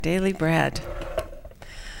Daily bread.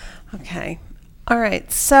 Okay. All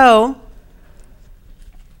right. So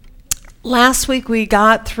last week we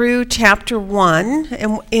got through chapter 1,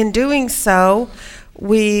 and in doing so,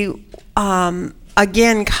 we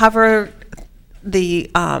again cover the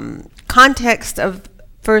context of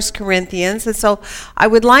 1 Corinthians. And so I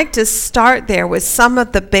would like to start there with some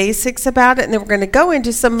of the basics about it, and then we're going to go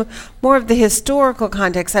into some more of the historical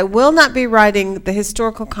context. I will not be writing the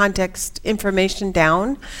historical context information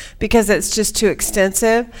down because it's just too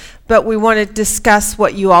extensive, but we want to discuss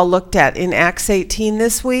what you all looked at in Acts 18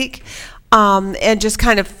 this week, and just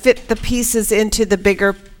kind of fit the pieces into the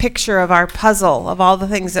bigger picture of our puzzle of all the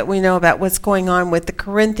things that we know about what's going on with the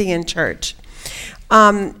Corinthian church.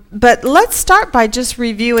 But let's start by just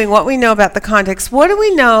reviewing what we know about the context. What do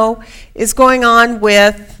we know is going on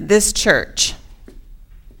with this church?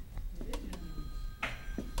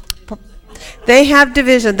 They have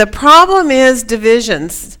division. The problem is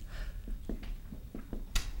divisions.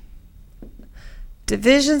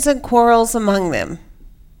 Divisions and quarrels among them.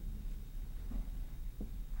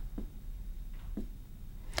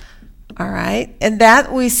 All right, and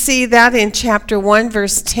that we see that in chapter 1,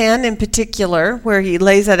 verse 10 in particular, where he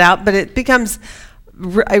lays it out, but it becomes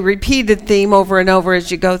a repeated theme over and over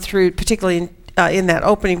as you go through, particularly in that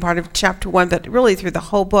opening part of chapter 1, but really through the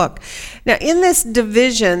whole book. Now, in this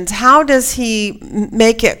divisions, how does he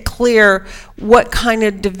make it clear what kind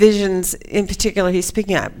of divisions in particular he's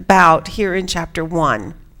speaking about here in chapter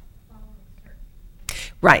 1?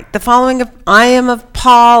 Right, the following of, I am of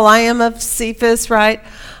Paul, I am of Cephas, right?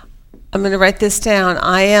 I'm going to write this down.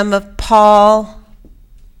 I am of Paul.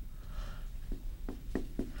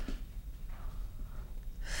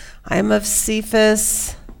 I am of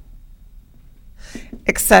Cephas,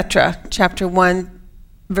 etc. Chapter 1,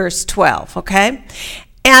 verse 12, okay?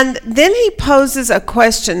 And then he poses a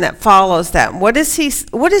question that follows that. What is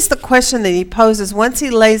the question that he poses once he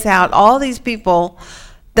lays out all these people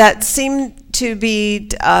that seem to be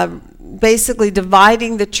basically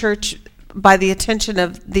dividing the church by the attention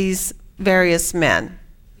of these various men?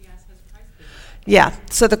 Yeah,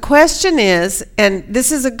 so the question is, and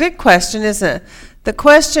this is a good question, isn't it? The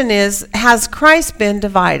question is, has Christ been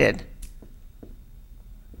divided?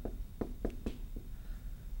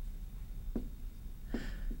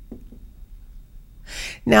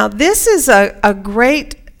 Now, this is a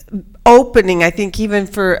great opening, I think, even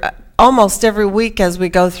for almost every week as we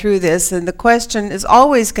go through this, and the question is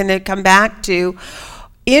always going to come back to,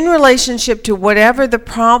 in relationship to whatever the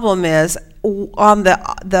problem is, on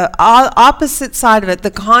the opposite side of it,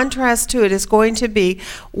 the contrast to it is going to be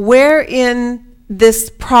where in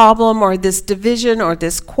this problem or this division or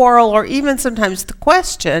this quarrel, or even sometimes the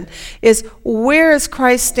question is, where is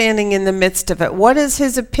Christ standing in the midst of it? What is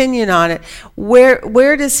his opinion on it?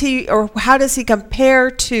 Where does he, or how does he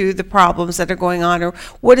compare to the problems that are going on? Or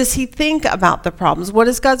what does he think about the problems? What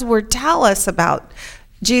does God's word tell us about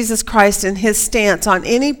Jesus Christ and his stance on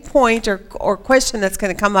any point or question that's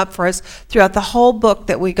going to come up for us throughout the whole book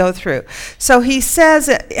that we go through? So he says,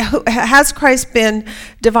 has Christ been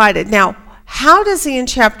divided? Now, how does he in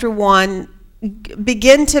chapter 1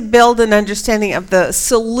 begin to build an understanding of the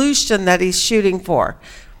solution that he's shooting for?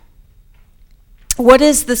 What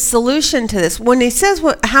is the solution to this? When he says,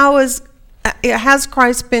 has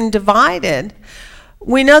Christ been divided?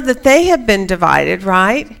 We know that they have been divided,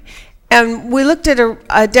 right? And we looked at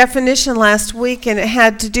a definition last week, and it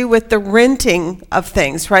had to do with the renting of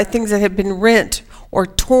things, right? Things that have been rent or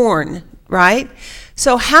torn, right?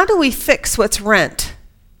 So how do we fix what's rent?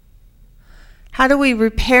 How do we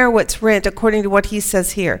repair what's rent according to what he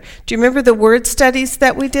says here? Do you remember the word studies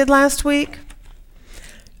that we did last week?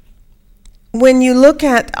 When you look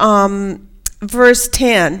at verse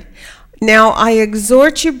 10, now I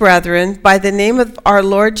exhort you, brethren, by the name of our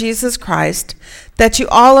Lord Jesus Christ, that you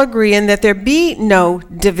all agree and that there be no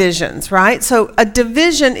divisions, right? So a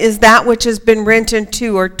division is that which has been rent in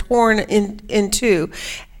two or torn in two.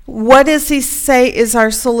 What does he say is our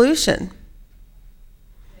solution?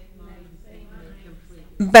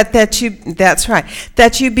 But that's right,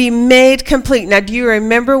 that you be made complete. Now, do you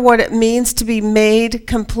remember what it means to be made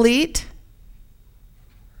complete?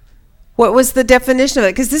 What was the definition of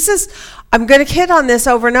it? Because I'm going to hit on this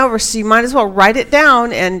over and over, so you might as well write it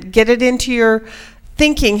down and get it into your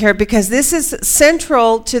thinking here, because this is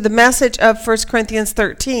central to the message of 1 Corinthians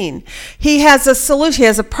 13. He has a solution. He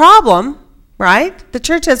has a problem, right? The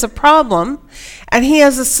church has a problem, and he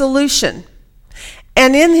has a solution.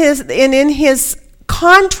 And in his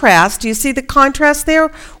contrast, do you see the contrast there?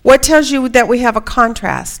 What tells you that we have a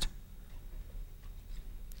contrast?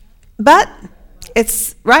 But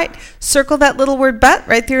It's right. Circle that little word but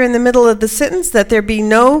right there in the middle of the sentence, that there be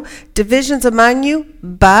no divisions among you,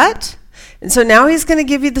 but. And so now he's going to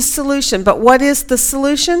give you the solution. But what is the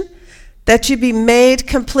solution? That you be made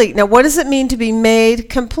complete. Now, what does it mean to be made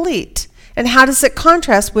complete? And how does it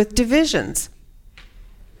contrast with divisions?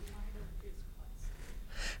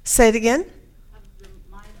 Say it again.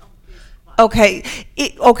 Okay,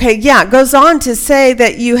 it goes on to say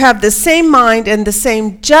that you have the same mind and the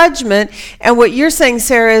same judgment, and what you're saying,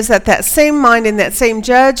 Sarah, is that that same mind and that same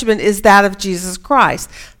judgment is that of Jesus Christ.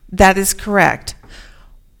 That is correct.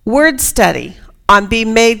 Word study on be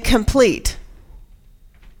made complete.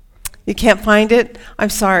 You can't find it? I'm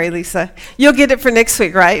sorry, Lisa. You'll get it for next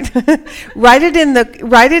week, right? Write it in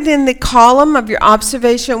the column of your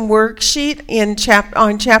observation worksheet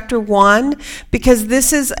on chapter 1, because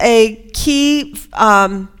this is a key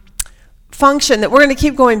function that we're going to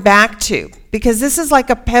keep going back to, because this is like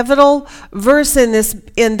a pivotal verse in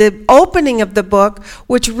the opening of the book,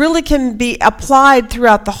 which really can be applied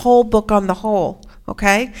throughout the whole book on the whole.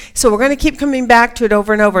 Okay, so we're going to keep coming back to it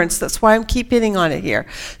over and over, and so that's why I'm keep hitting on it here.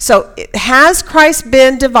 So, has Christ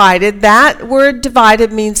been divided? That word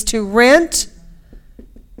divided means to rent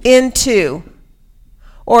into,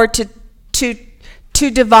 or to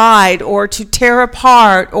divide, or to tear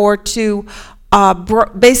apart, or to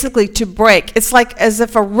basically to break. It's like as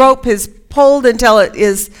if a rope is pulled until it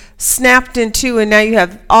is snapped in two, and now you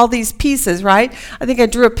have all these pieces, right? I think I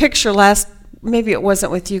drew a picture maybe it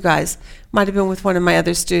wasn't with you guys. Might have been with one of my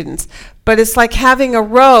other students. But it's like having a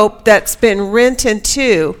rope that's been rent in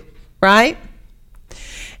two, right?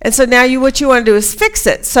 And so now what you want to do is fix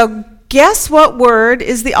it. So guess what word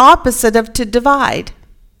is the opposite of to divide?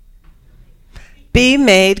 Be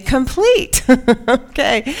made complete.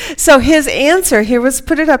 Okay. So his answer here, let's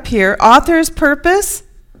put it up here. Author's purpose.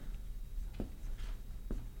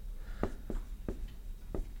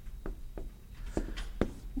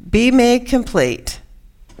 Be made complete.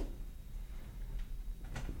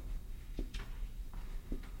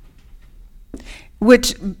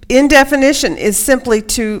 Which, in definition, is simply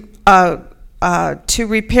to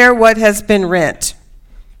repair what has been rent.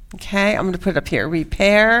 Okay, I'm going to put it up here.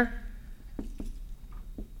 Repair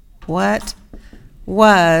what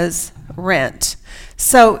was rent.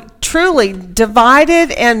 So, truly,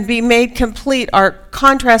 divided and be made complete are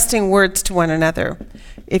contrasting words to one another.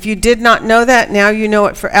 If you did not know that, now you know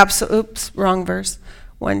it for absolute. Oops, wrong verse.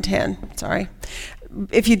 110. Sorry.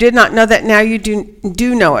 If you did not know that, now you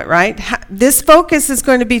do know it, right? This focus is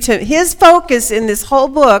going to be his focus in this whole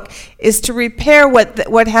book is to repair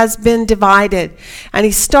what has been divided. And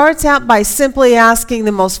he starts out by simply asking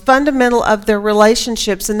the most fundamental of their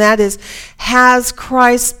relationships, and that is, has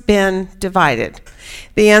Christ been divided?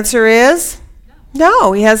 The answer is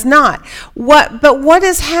no, he has not. But what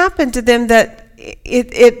has happened to them that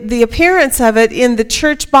the appearance of it in the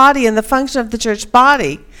church body and the function of the church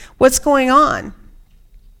body? What's going on?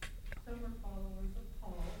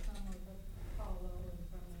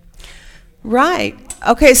 Right.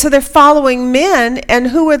 Okay, so they're following men, and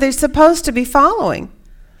who are they supposed to be following?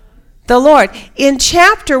 The Lord. In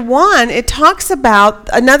chapter 1, it talks about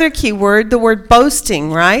another key word, the word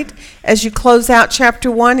boasting, right? As you close out chapter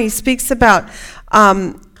 1, he speaks about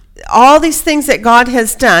all these things that God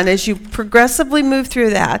has done. As you progressively move through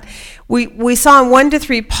that, we saw in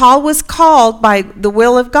 1-3, Paul was called by the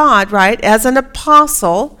will of God, right, as an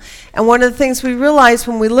apostle. And one of the things we realized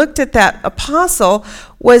when we looked at that apostle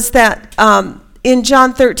was that in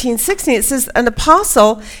John 13:16, it says an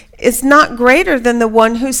apostle is not greater than the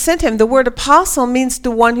one who sent him. The word apostle means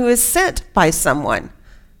the one who is sent by someone,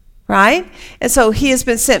 right? And so he has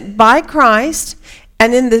been sent by Christ.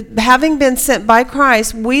 And having been sent by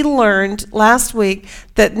Christ, we learned last week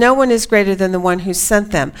that no one is greater than the one who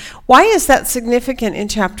sent them. Why is that significant in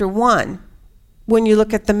chapter 1 when you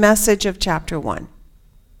look at the message of chapter 1?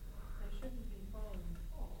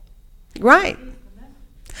 Right.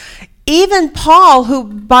 Even Paul, who,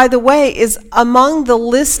 by the way, is among the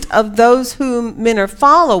list of those whom men are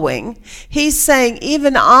following, he's saying,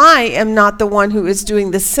 even I am not the one who is doing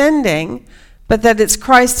the sending, but that it's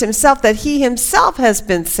Christ himself, that he himself has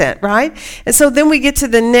been sent, right? And so then we get to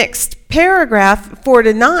the next paragraph,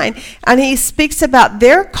 4-9, and he speaks about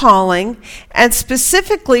their calling, and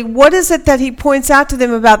specifically, what is it that he points out to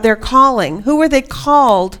them about their calling? Who are they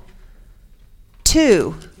called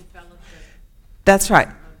to? That's right.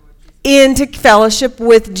 Into fellowship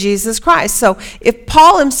with Jesus Christ. So if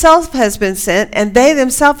Paul himself has been sent and they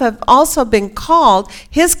themselves have also been called,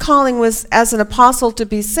 his calling was as an apostle to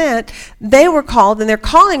be sent, they were called, and their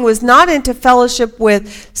calling was not into fellowship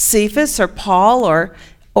with Cephas or Paul or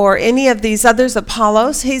or any of these others,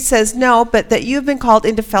 Apollos. He says, no, but that you've been called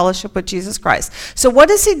into fellowship with Jesus Christ. So what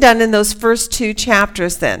has he done in those first 2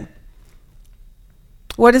 chapters then?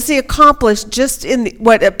 What has he accomplished just in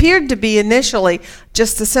what appeared to be initially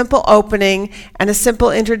just a simple opening and a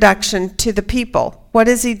simple introduction to the people? What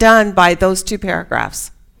has he done by those 2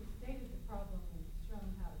 paragraphs?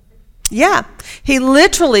 Yeah, he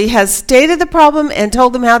literally has stated the problem and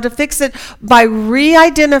told them how to fix it by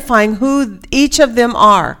re-identifying who each of them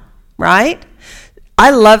are, right? I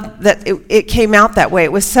love that it came out that way.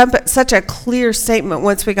 It was such a clear statement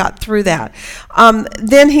once we got through that.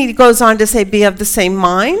 Then he goes on to say, be of the same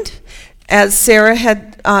mind. As Sarah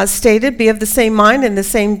had stated, be of the same mind and the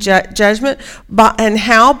same judgment. And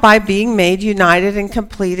how? By being made united and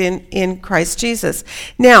complete in Christ Jesus.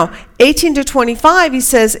 Now, 18 to 25, he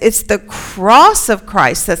says, it's the cross of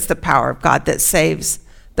Christ that's the power of God that saves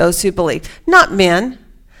those who believe, not men.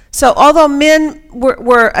 So although men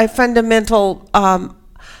were a fundamental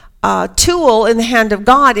tool in the hand of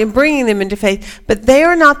God in bringing them into faith, but they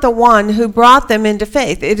are not the one who brought them into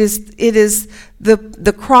faith. It is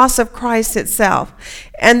the cross of Christ itself.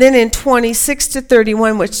 And then in 26 to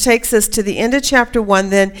 31, which takes us to the end of chapter 1,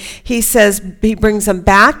 then he says, he brings them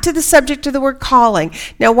back to the subject of the word calling.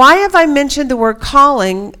 Now, why have I mentioned the word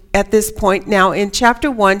calling at this point now in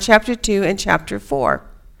chapter 1, chapter 2, and chapter 4?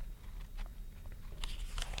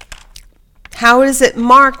 How is it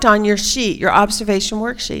marked on your sheet, your observation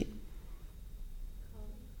worksheet?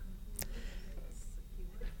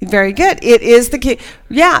 Very good. It is the key.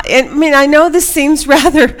 Yeah, and I mean, I know this seems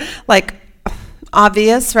rather like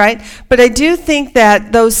obvious, right? But I do think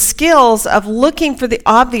that those skills of looking for the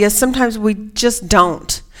obvious, sometimes we just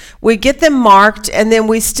don't. We get them marked, and then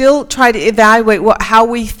we still try to evaluate how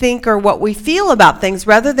we think or what we feel about things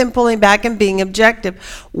rather than pulling back and being objective.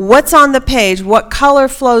 What's on the page? What color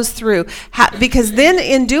flows through? Because then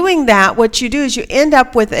in doing that, what you do is you end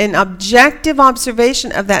up with an objective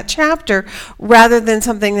observation of that chapter rather than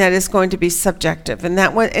something that is going to be subjective. And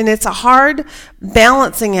it's a hard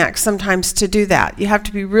balancing act sometimes to do that. You have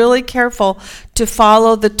to be really careful to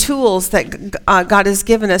follow the tools that God has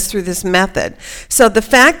given us through this method. So the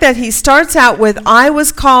fact that he starts out with, I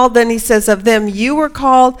was called, then he says, of them you were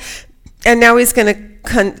called, and now he's going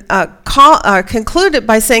to conclude it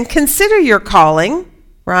by saying, consider your calling,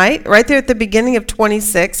 right? Right there at the beginning of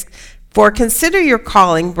 26, for consider your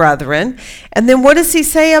calling, brethren. And then what does he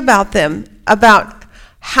say about them? About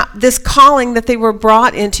this calling that they were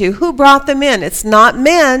brought into. Who brought them in? It's not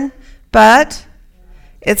men, but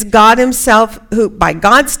it's God himself who, by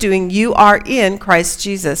God's doing, you are in Christ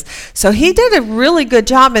Jesus. So he did a really good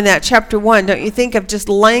job in that chapter 1, don't you think, of just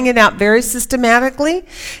laying it out very systematically?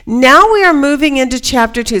 Now we are moving into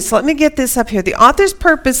chapter 2. So let me get this up here. The author's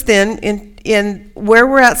purpose then, in where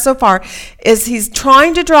we're at so far, is he's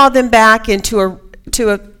trying to draw them back into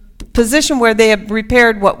a position where they have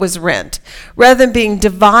repaired what was rent. Rather than being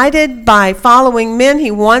divided by following men,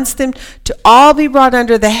 he wants them to all be brought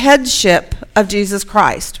under the headship of Jesus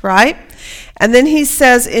Christ, right? And then he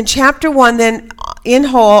says in chapter 1, then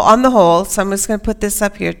on the whole, so I'm just going to put this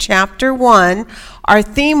up here. Chapter 1, our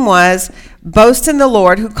theme was, boast in the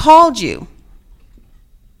Lord who called you.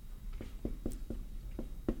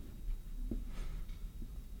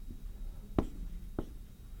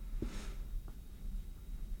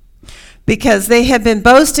 Because they had been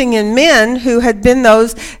boasting in men who had been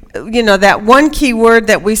those, that one key word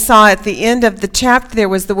that we saw at the end of the chapter there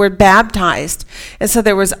was the word baptized. And so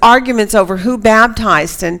there was arguments over who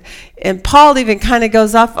baptized. And Paul even kind of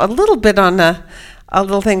goes off a little bit on a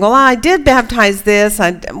little thing. Well, I did baptize this.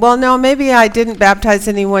 Well, no, maybe I didn't baptize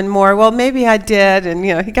anyone more. Well, maybe I did. And,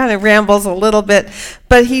 he kind of rambles a little bit.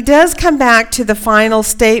 But he does come back to the final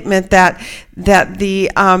statement that the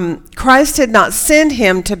Christ had not sent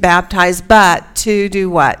him to baptize, but to do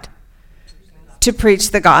what? To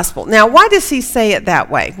preach the gospel. Now, why does he say it that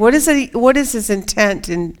way? What is his intent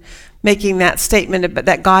in making that statement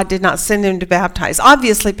that God did not send him to baptize?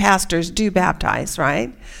 Obviously, pastors do baptize,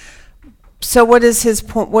 right? So what is his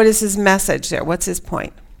point? What is his message there? What's his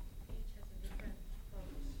point?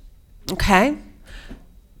 Okay.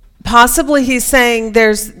 Possibly he's saying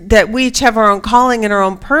that we each have our own calling and our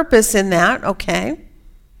own purpose in that. Okay.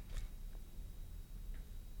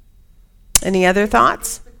 Any other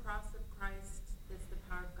thoughts? The cross of Christ is the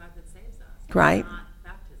power of God that saves us. Right. Not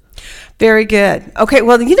baptism. Very good. Okay,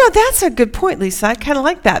 well, that's a good point, Lisa. I kind of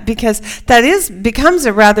like that because becomes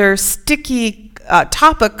a rather sticky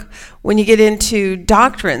topic when you get into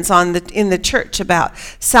doctrines in the church about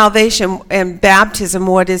salvation and baptism.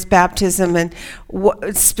 What is baptism, and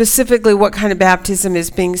specifically what kind of baptism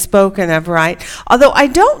is being spoken of, right? Although I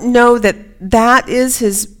don't know that is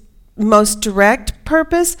his most direct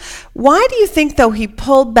purpose. Why do you think, though, he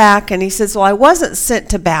pulled back and he says, well, I wasn't sent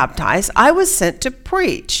to baptize, I was sent to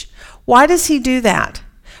preach? Why does he do that?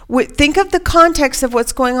 Think of the context of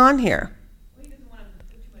what's going on here. Well, he doesn't want to put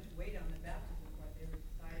too much weight on the baptism part. They were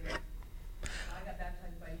deciding, I got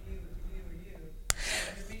baptized by you, or you.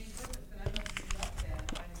 The main purpose, and I don't know if you love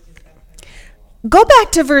that, why didn't you get baptized by you? Go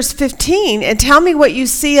back to verse 15 and tell me what you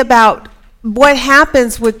see about what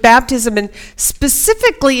happens with baptism. And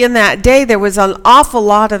specifically in that day, there was an awful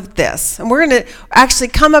lot of this. And we're going to actually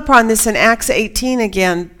come upon this in Acts 18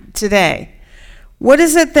 again today. What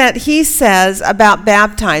is it that he says about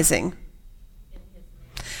baptizing?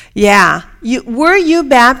 Yeah. Were you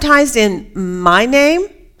baptized in my name?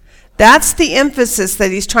 That's the emphasis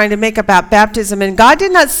that he's trying to make about baptism. And God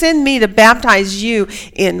did not send me to baptize you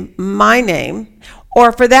in my name.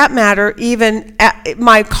 Or for that matter, even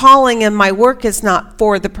my calling and my work is not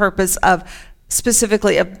for the purpose of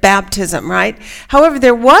specifically of baptism, right? However,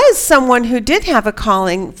 there was someone who did have a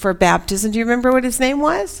calling for baptism. Do you remember what his name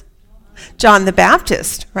was? John the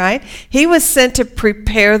Baptist, right? He was sent to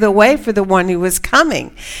prepare the way for the one who was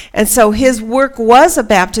coming. And so his work was a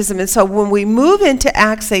baptism. And so when we move into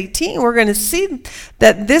Acts 18, we're going to see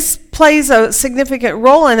that this plays a significant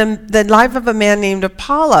role in the life of a man named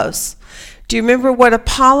Apollos. Do you remember what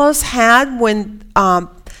Apollos had when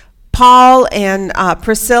Paul and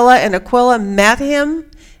Priscilla and Aquila met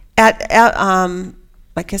him at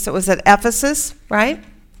I guess it was at Ephesus, right?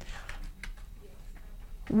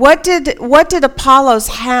 What did Apollos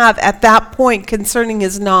have at that point concerning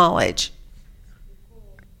his knowledge?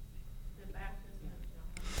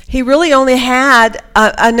 He really only had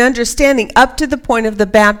an understanding up to the point of the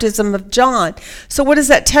baptism of John. So what does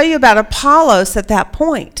that tell you about Apollos at that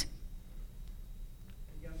point?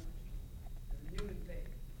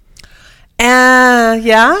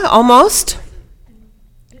 Yeah, almost.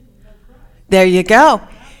 There you go.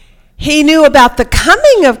 He knew about the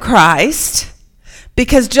coming of Christ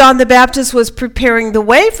because John the Baptist was preparing the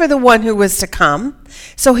way for the one who was to come.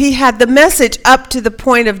 So he had the message up to the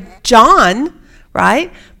point of John,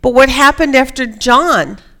 right? But what happened after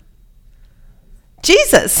John?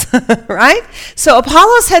 Jesus, right? So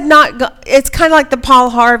Apollos had not, it's kind of like the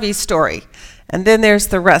Paul Harvey story. And then there's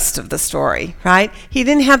the rest of the story, right? He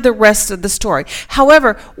didn't have the rest of the story.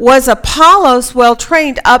 However, was Apollos well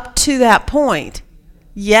trained up to that point?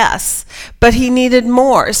 Yes, but he needed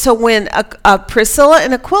more. So when Priscilla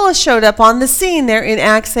and Aquila showed up on the scene there in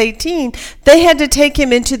Acts 18, they had to take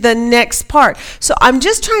him into the next part. So I'm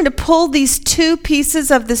just trying to pull these two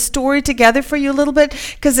pieces of the story together for you a little bit,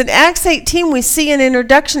 because in Acts 18 we see an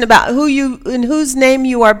introduction about in whose name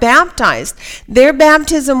you are baptized. Their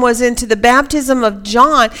baptism was into the baptism of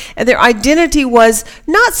John, and their identity was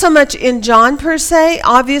not so much in John per se.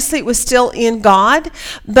 Obviously it was still in God,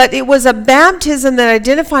 but it was a baptism that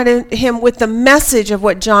identified him with the message of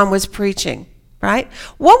what John was preaching, right?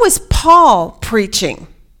 What was Paul preaching,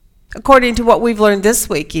 according to what we've learned this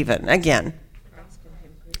week even, again?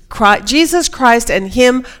 Jesus Christ and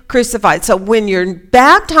him crucified. So when you're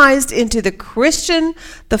baptized into the Christian,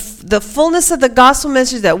 the fullness of the gospel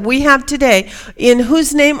message that we have today, in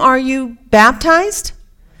whose name are you baptized?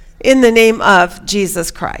 In the name of Jesus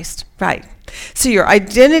Christ, right? So your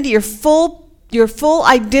identity, your full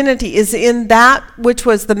identity is in that which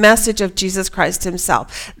was the message of Jesus Christ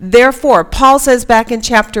himself. Therefore, Paul says back in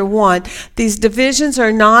chapter 1, these divisions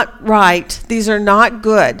are not right. These are not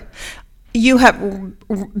good. You have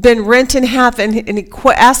been rent in half. And he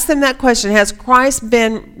asked them that question, has Christ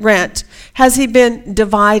been rent? Has he been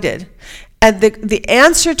divided? And the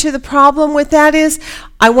answer to the problem with that is,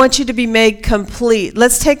 I want you to be made complete.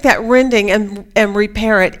 Let's take that rending and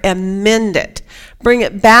repair it and mend it. Bring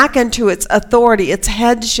it back into its authority, its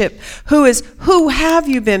headship. Who have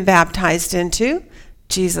you been baptized into?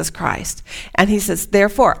 Jesus Christ. And he says,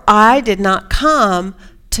 therefore, I did not come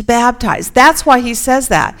to baptize. That's why he says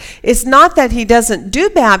that. It's not that he doesn't do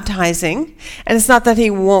baptizing, and it's not that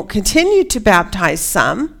he won't continue to baptize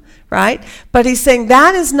some, right? But he's saying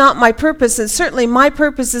that is not my purpose, and certainly my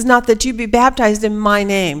purpose is not that you be baptized in my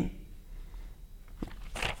name.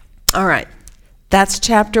 All right. That's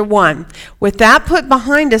chapter 1. With that put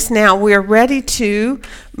behind us now, we are ready to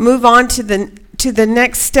move on to to the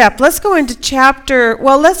next step. Let's go into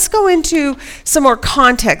let's go into some more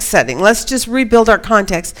context setting. Let's just rebuild our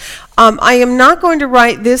context. I am not going to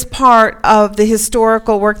write this part of the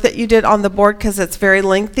historical work that you did on the board because it's very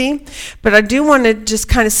lengthy, but I do want to just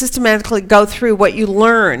kind of systematically go through what you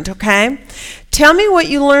learned, okay? Tell me what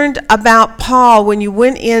you learned about Paul when you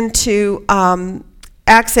went into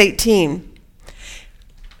Acts 18.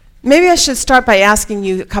 Maybe I should start by asking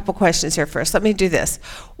you a couple questions here first. Let me do this.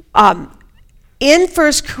 In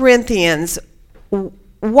 1 Corinthians,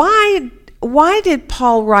 why did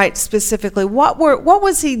Paul write specifically? What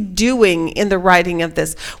was he doing in the writing of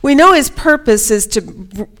this? We know his purpose is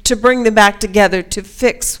to bring them back together, to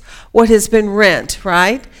fix what has been rent,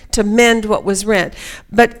 right? To mend what was rent.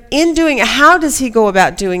 But in doing it, how does he go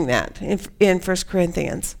about doing that in 1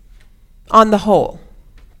 Corinthians on the whole?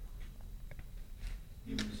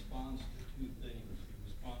 He responds to two things.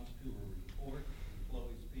 He responds to a report from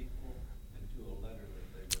Chloe's people and to a letter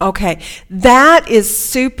that they wrote. Okay, that is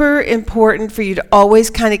super important for you to always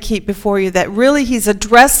kind of keep before you, that really he's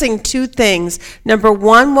addressing two things. Number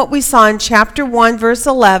one, what we saw in chapter 1, verse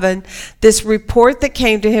 11, this report that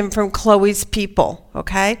came to him from Chloe's people,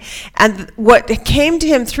 okay? And what came to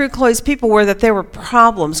him through Chloe's people were that there were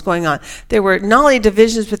problems going on. There were not only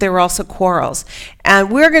divisions, but there were also quarrels. And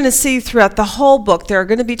we're going to see throughout the whole book, there are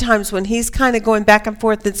going to be times when he's kind of going back and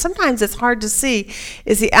forth, and sometimes it's hard to see,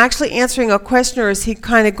 is he actually answering a question, or is he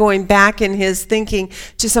kind of going back in his thinking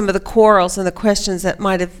to some of the quarrels and the questions that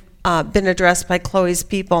might have been addressed by Chloe's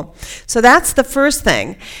people. So that's the first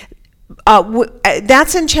thing.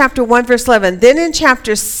 That's in chapter 1, verse 11. Then in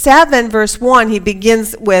chapter 7, verse 1, he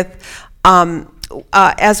begins with,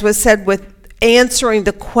 as was said, with answering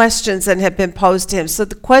the questions that have been posed to him. So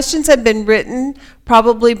the questions had been written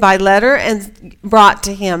probably by letter and brought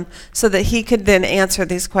to him so that he could then answer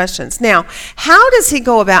these questions. Now, how does he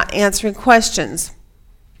go about answering questions?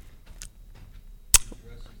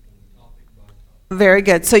 Very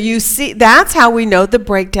good. So you see, that's how we know the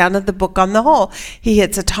breakdown of the book on the whole. He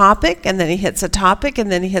hits a topic, and then he hits a topic,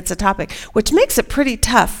 and then he hits a topic, which makes it pretty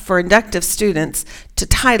tough for inductive students to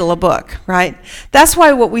title a book, right? That's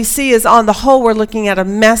why what we see is on the whole, we're looking at a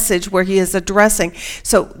message where he is addressing.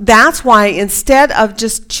 So that's why instead of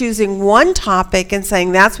just choosing one topic and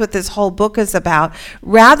saying that's what this whole book is about,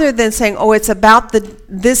 rather than saying, oh, it's about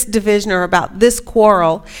this division or about this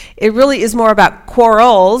quarrel, it really is more about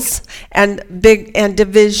quarrels and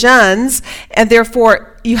divisions, and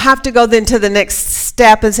therefore you have to go then to the next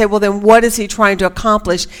step and say, well, then what is he trying to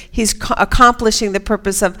accomplish? He's accomplishing the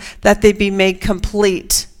purpose of that they be made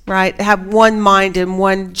complete, right? Have one mind and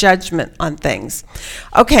one judgment on things.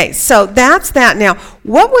 Okay, so that's that. Now,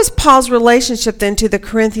 what was Paul's relationship then to the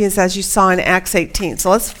Corinthians as you saw in Acts 18?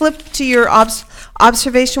 So let's flip to your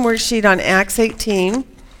observation worksheet on Acts 18.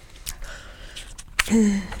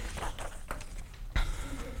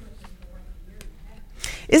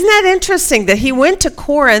 Isn't that interesting that he went to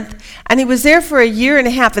Corinth and he was there for a year and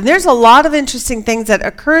a half? And there's a lot of interesting things that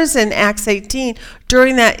occurs in Acts 18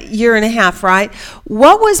 during that year and a half, right?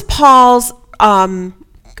 What was Paul's kind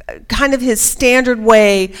of his standard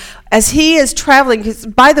way as he is traveling? 'Cause,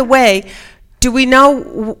 by the way, do we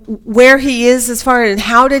know where he is as far as, and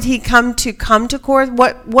how did he come to Corinth?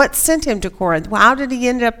 What sent him to Corinth? How did he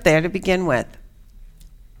end up there to begin with?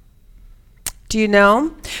 Do you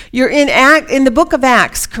know? You're in the book of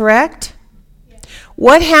Acts, correct? Yeah.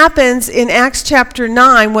 What happens in Acts chapter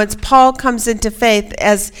 9 once Paul comes into faith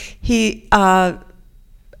as he,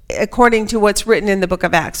 according to what's written in the book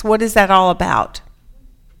of Acts? What is that all about?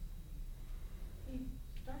 He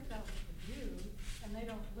starts out with the Jews, and they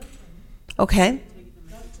don't listen. Okay. He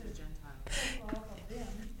goes to the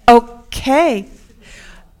Gentiles. Okay.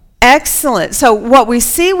 Excellent. So what we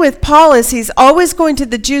see with Paul is he's always going to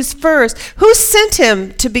the Jews first. Who sent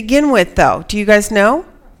him to begin with, though? Do you guys know?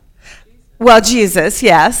 Well, Jesus,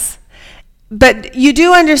 yes. But you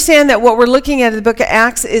do understand that what we're looking at in the book of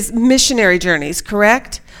Acts is missionary journeys,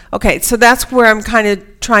 correct? Okay, so that's where I'm kind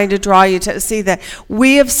of trying to draw you to see that.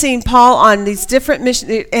 We have seen Paul on these different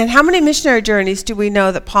missions. And how many missionary journeys do we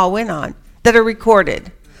know that Paul went on that are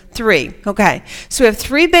recorded? 3. Okay. So we have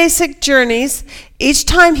 3 basic journeys. Each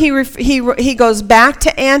time he goes back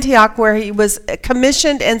to Antioch where he was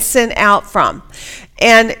commissioned and sent out from.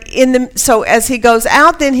 And so as he goes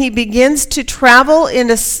out, then he begins to travel in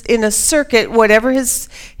a circuit, whatever his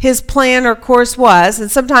plan or course was.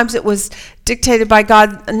 And sometimes it was dictated by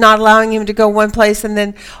God not allowing him to go one place and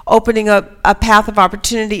then opening a path of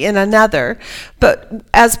opportunity in another. But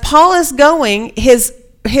as Paul is going, his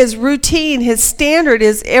routine, his standard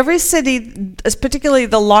is every city, particularly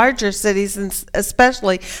the larger cities, and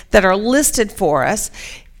especially that are listed for us,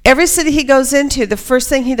 Every city he goes into, the first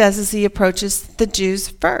thing he does is he approaches the Jews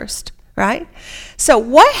first, right? So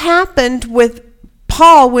what happened with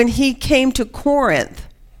Paul when he came to Corinth?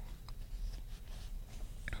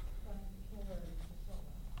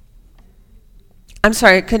 I'm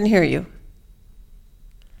sorry, I couldn't hear you.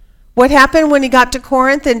 What happened when he got to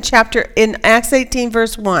Corinth in Acts 18,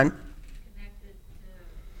 verse 1?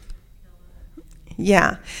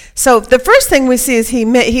 Yeah. So the first thing we see is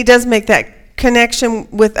he does make that connection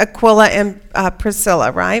with Aquila and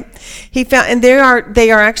Priscilla, right? He found, and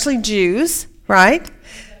they are actually Jews, right?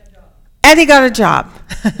 And he got a job.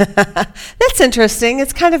 That's interesting.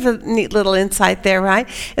 It's kind of a neat little insight there, right?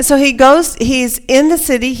 And so he's in the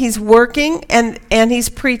city, he's working, and he's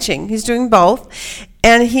preaching. He's doing both.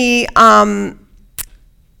 And he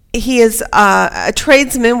is a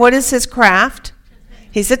tradesman. What is his craft?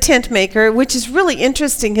 He's a tent maker, which is really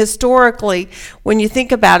interesting historically when you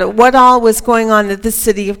think about it. What all was going on at the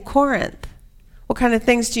city of Corinth? What kind of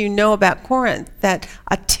things do you know about Corinth that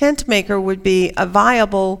a tent maker would be a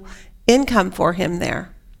viable income for him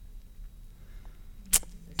there?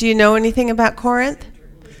 Do you know anything about Corinth?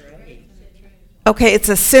 Okay, it's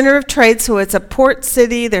a center of trade, so it's a port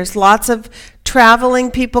city. There's lots of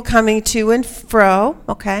traveling people coming to and fro,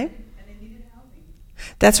 okay?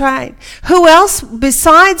 That's right. Who else,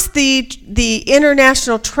 besides the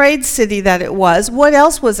international trade city that it was, what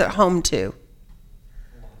else was it home to?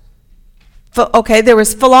 Okay, there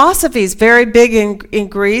was philosophies very big in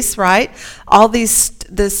Greece, right? All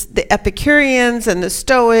the Epicureans and the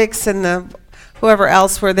Stoics and the whoever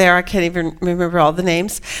else were there. I can't even remember all the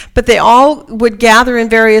names. But they all would gather in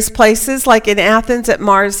various places, like in Athens at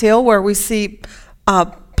Mars Hill, where we see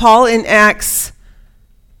Paul in Acts,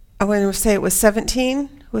 I want to say it was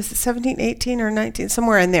 17. Was it 17, 18, or 19?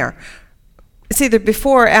 Somewhere in there. It's either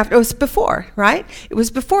before or after. It was before, right? It was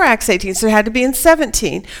before Acts 18, so it had to be in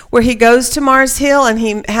 17, where he goes to Mars Hill and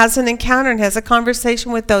he has an encounter and has a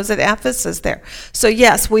conversation with those at Ephesus there. So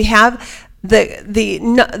yes, we have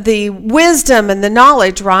the wisdom and the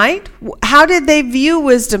knowledge, right? How did they view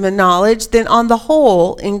wisdom and knowledge then on the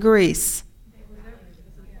whole in Greece?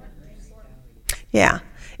 Yeah,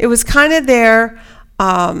 it was kind of their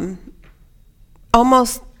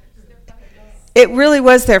almost. It really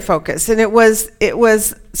was their focus, and it was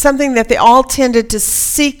something that they all tended to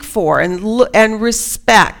seek for and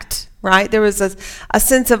respect. Right, there was a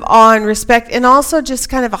sense of awe and respect, and also just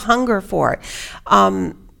kind of a hunger for it.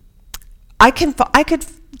 I could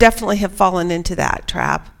definitely have fallen into that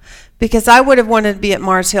trap, because I would have wanted to be at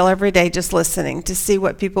Mars Hill every day just listening to see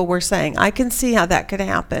what people were saying. I can see how that could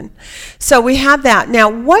happen. So we have that. Now,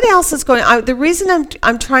 what else is going on? The reason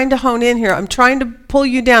I'm trying to hone in here, I'm trying to pull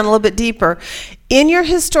you down a little bit deeper. In your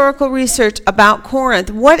historical research about Corinth,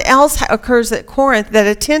 what else occurs at Corinth that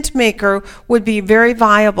a tent maker would be very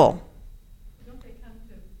viable? Don't they come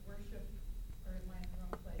to worship, or am I in the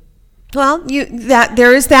wrong place? Well,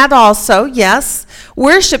 there is that also. Yes,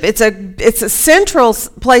 worship. It's a central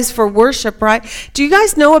place for worship, right? Do you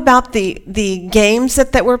guys know about the games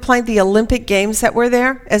that were playing, the Olympic Games that were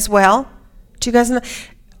there as well? Do you guys know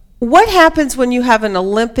what happens when you have an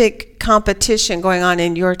Olympic competition going on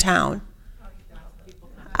in your town?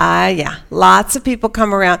 Yeah, lots of people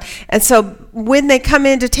come around, and so when they come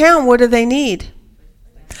into town, what do they need?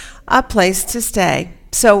 A place to stay.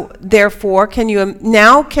 So therefore, can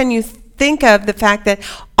you think of the fact that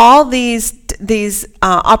all these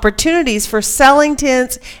opportunities for selling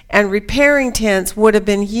tents and repairing tents would have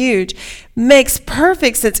been huge? Makes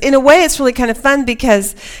perfect sense. In a way, it's really kind of fun,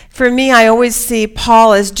 because for me, I always see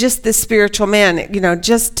Paul as just the spiritual man,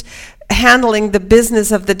 just handling the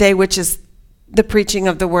business of the day, which is the preaching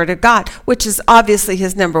of the Word of God, which is obviously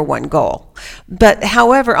his number one goal. But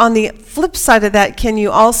however, on the flip side of that, can you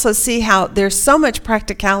also see how there's so much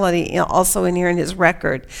practicality also in here in his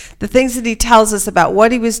record? The things that he tells us about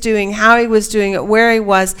what he was doing, how he was doing it, where he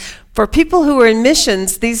was. For people who are in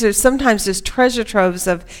missions, these are sometimes just treasure troves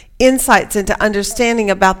of insights into understanding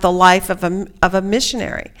about the life of a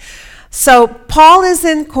missionary. So Paul is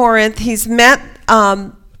in Corinth. He's met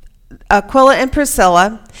Aquila and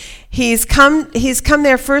Priscilla. He's come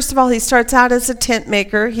there. First of all, he starts out as a tent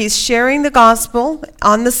maker. He's sharing the gospel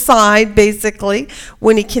on the side, basically.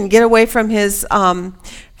 When he can get away from his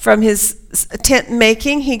tent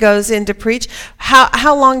making, he goes in to preach.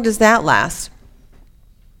 How long does that last?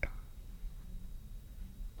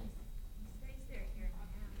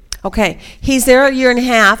 Okay, he's there a year and a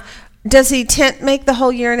half. Does he tent make the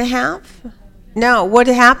whole year and a half? No. What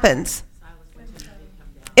happens?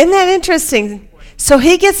 Isn't that interesting? So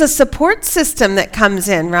he gets a support system that comes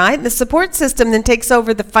in, right? The support system then takes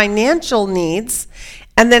over the financial needs,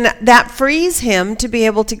 And then that frees him to be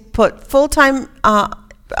able to put full-time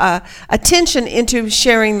attention into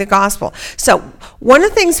sharing the gospel. So one of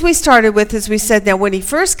the things we started with is we said, now when he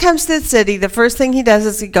first comes to the city, the first thing he does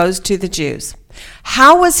is he goes to the Jews.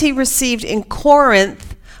 How was he received in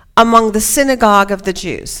Corinth among the synagogue of the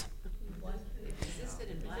Jews?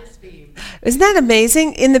 Isn't that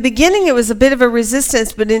amazing? In the beginning, it was a bit of a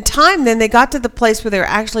resistance, but in time, then they got to the place where they were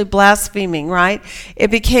actually blaspheming, right? It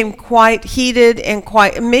became quite heated and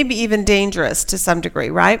quite, maybe even dangerous to some degree,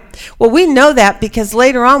 right? Well, we know that because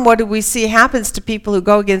later on, what do we see happens to people who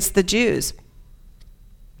go against the Jews?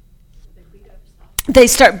 They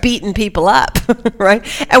start beating people up, right?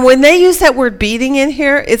 And when they use that word beating in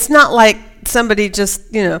here, it's not like somebody just,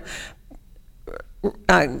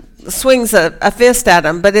 swings a fist at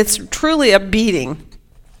them, but it's truly a beating.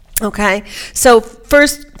 Okay, so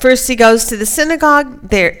first he goes to the synagogue.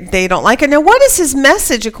 They don't like it. Now, what is his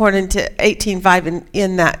message according to 18:5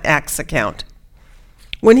 in that Acts account?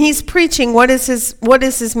 When he's preaching, what is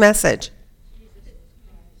his message?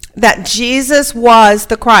 That Jesus was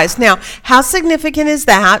the Christ. Now, how significant is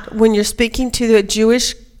that when you're speaking to the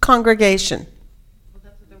Jewish congregation? Well,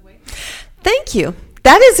 that's what they're waiting. Thank you.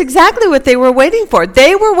 That is exactly what they were waiting for.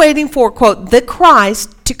 They were waiting for, quote, the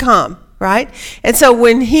Christ to come, right? And so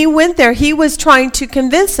when he went there, he was trying to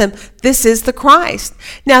convince them, this is the Christ.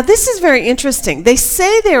 Now, this is very interesting. They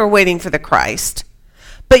say they were waiting for the Christ,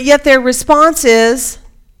 but yet their response is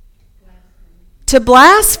to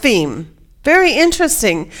blaspheme. Very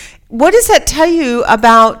interesting. What does that tell you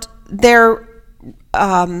about their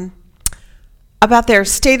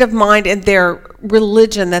state of mind and their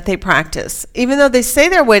religion that they practice? Even though they say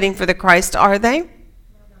they're waiting for the Christ, are they?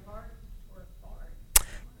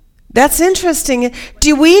 That's interesting.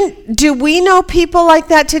 Do we know people like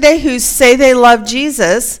that today who say they love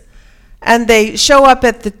Jesus and they show up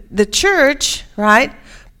at the church, right?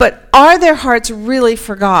 But are their hearts really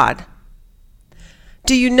for God?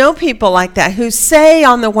 Do you know people like that who say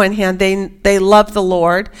on the one hand they love the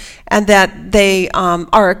Lord and that they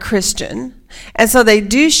are a Christian? And so they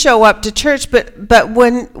do show up to church, but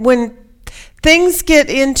when things get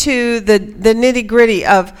into the nitty-gritty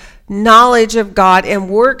of knowledge of God and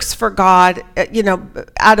works for God,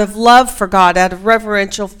 out of love for God, out of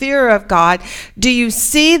reverential fear of God, do you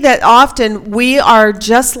see that often we are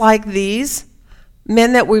just like these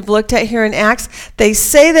men that we've looked at here in Acts? They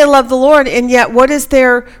say they love the Lord, and yet what is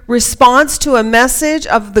their response to a message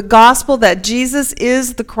of the gospel that Jesus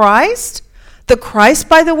is the Christ? The Christ,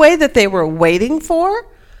 by the way, that they were waiting for.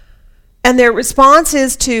 And their response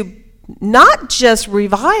is to not just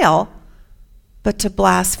revile, but to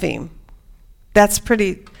blaspheme. That's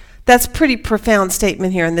pretty profound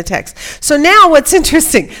statement here in the text. So now what's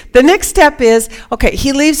interesting, the next step is, okay,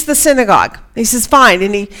 he leaves the synagogue. He says, fine.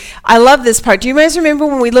 And I love this part. Do you guys remember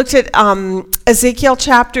when we looked at Ezekiel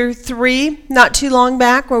chapter 3 not too long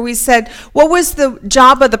back, where we said, what was the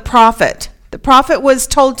job of the prophet? The prophet was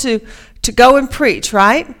told to go and preach,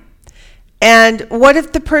 right? And what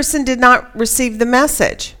if the person did not receive the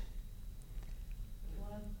message?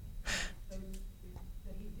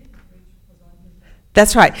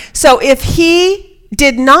 That's right. So if he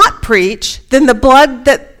did not preach, then the blood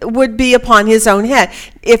that would be upon his own head.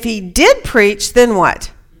 If he did preach, then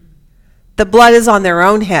what? The blood is on their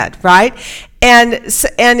own head, right? And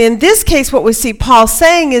in this case, what we see Paul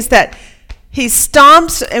saying is that he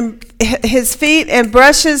stomps his feet and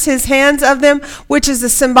brushes his hands of them, which is a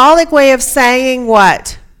symbolic way of saying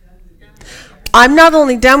what? I'm not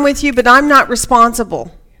only done with you, but I'm not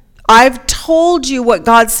responsible. I've told you what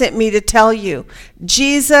God sent me to tell you.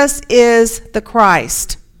 Jesus is the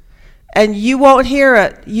Christ. And you won't hear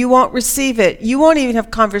it. You won't receive it. You won't even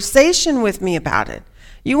have conversation with me about it.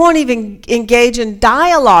 You won't even engage in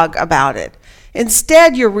dialogue about it.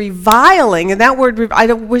 Instead, you're reviling, and that word, I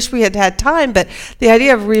don't wish we had time, but the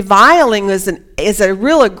idea of reviling is a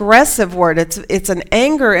real aggressive word. It's an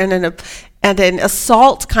anger and an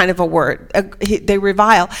assault kind of a word. They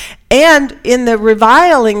revile. And in the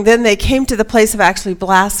reviling, then they came to the place of actually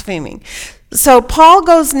blaspheming. So Paul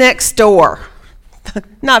goes next door.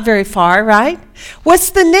 Not very far, right? What's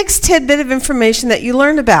the next tidbit of information that you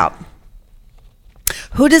learn about?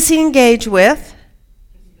 Who does he engage with?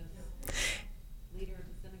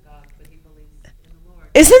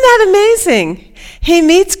 Isn't that amazing? He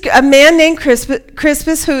meets a man named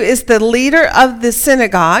Crispus, who is the leader of the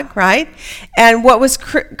synagogue, right? And what was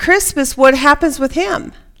Crispus? What happens with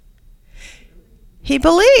him? He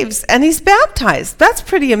believes, and he's baptized. That's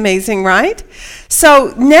pretty amazing, right?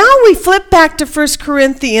 So now we flip back to 1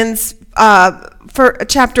 Corinthians for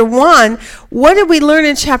chapter 1. What did we learn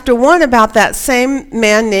in chapter 1 about that same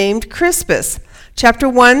man named Crispus? chapter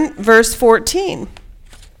 1, verse 14.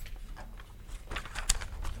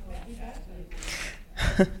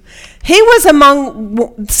 He was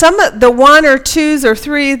among some of the one or twos or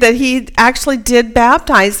three that he actually did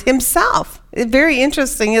baptize himself. Very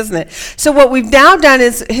interesting, isn't it? So what we've now done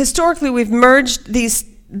is historically we've merged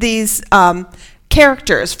these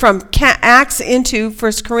characters from Acts into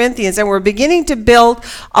 1 Corinthians, and we're beginning to build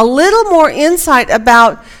a little more insight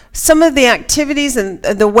about some of the activities and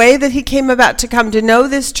the way that he came about to come to know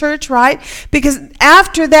this church, right? Because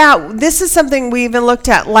after that, this is something we even looked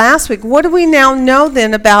at last week. What do we now know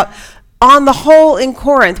then about, on the whole, in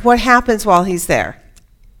Corinth? What happens while he's there?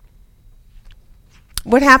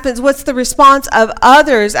 What happens? What's the response of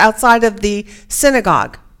others outside of the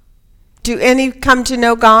synagogue? Do any come to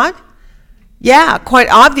know God? Yeah, quite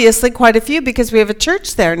obviously, quite a few, because we have a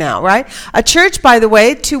church there now, right? A church, by the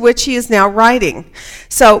way, to which he is now writing.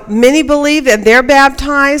 So many believe and they're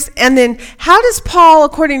baptized. And then how does Paul,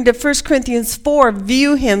 according to 1 Corinthians 4,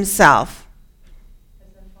 view himself?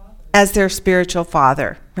 As their spiritual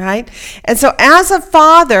father, right? And so as a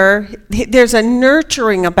father, there's a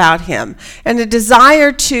nurturing about him and a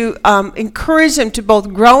desire to encourage them to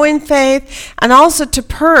both grow in faith and also to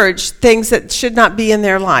purge things that should not be in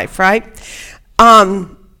their life, right?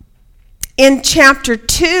 In chapter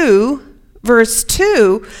 2, verse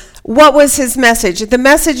 2, what was his message? The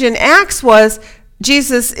message in Acts was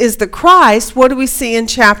Jesus is the Christ. What do we see in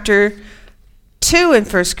chapter 2 in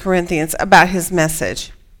 1 Corinthians about his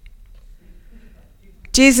message?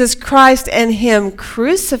 Jesus Christ and him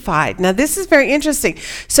crucified. Now this is very interesting.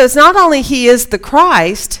 So it's not only he is the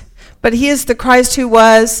Christ, but he is the Christ who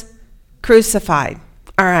was crucified.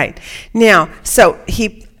 All right. Now, so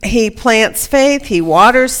he plants faith, he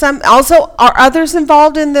waters some. Also, are others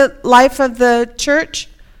involved in the life of the church?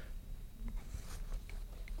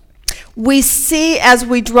 We see as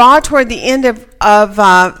we draw toward the end of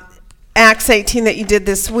Acts 18 that you did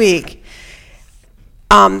this week,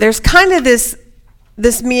 there's kind of this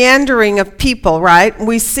meandering of people, right?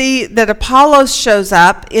 We see that Apollos shows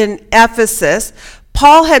up in Ephesus.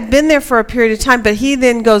 Paul had been there for a period of time, but he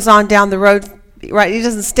then goes on down the road, right? He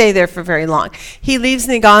doesn't stay there for very long. He leaves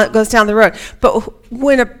and he goes down the road. But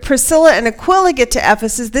when Priscilla and Aquila get to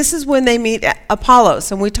Ephesus, this is when they meet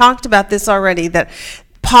Apollos. And we talked about this already, that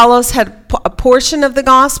Apollos had a portion of the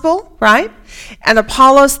gospel, right? And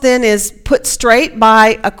Apollos then is put straight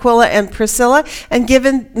by Aquila and Priscilla and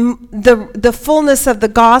given the fullness of the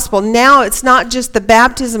gospel. Now it's not just the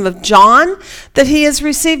baptism of John that he has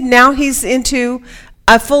received. Now he's into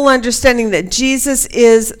a full understanding that Jesus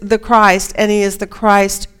is the Christ and he is the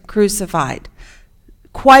Christ crucified.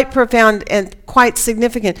 Quite profound and quite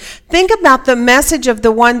significant. Think about the message of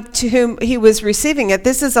the one to whom he was receiving it.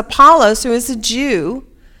 This is Apollos, who is a Jew.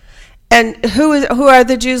 And who are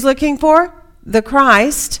the Jews looking for? The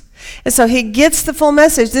Christ. And so he gets the full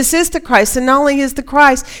message. This is the Christ. And not only is the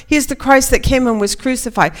Christ, he is the Christ that came and was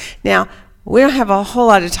crucified. Now, we don't have a whole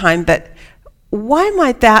lot of time, but why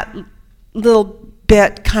might that little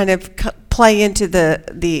bit kind of play into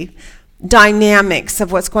the dynamics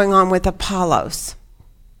of what's going on with Apollos?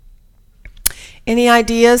 Any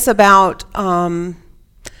ideas about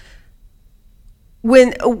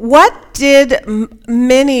what did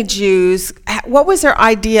many Jews, what was their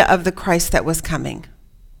idea of the Christ that was coming?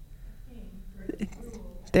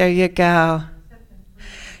 There you go.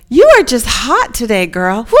 You are just hot today,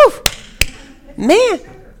 girl. Whew. Man,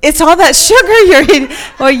 it's all that sugar you're eating.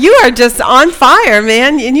 Well, you are just on fire,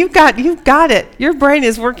 man, and you've got it. Your brain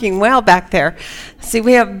is working well back there. See,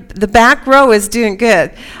 we have the back row is doing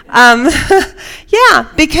good. Yeah,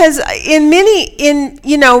 because on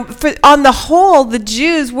the whole, the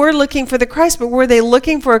Jews were looking for the Christ, but were they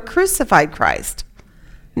looking for a crucified Christ?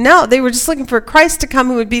 No, they were just looking for a Christ to come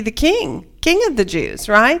who would be the king of the Jews,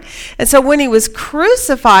 right? And so when he was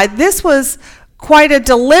crucified, this was quite a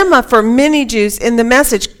dilemma for many Jews in the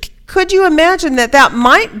message. Could you imagine that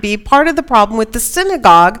might be part of the problem with the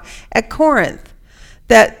synagogue at Corinth?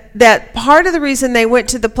 That part of the reason they went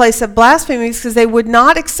to the place of blasphemy is because they would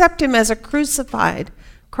not accept him as a crucified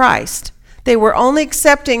Christ. They were only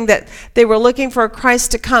accepting that they were looking for a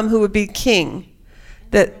Christ to come who would be king.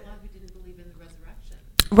 That, a lot who didn't believe in the resurrection.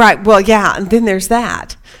 right, well, yeah, and then there's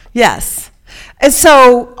that. Yes. And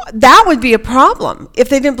so that would be a problem if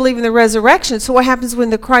they didn't believe in the resurrection. So what happens when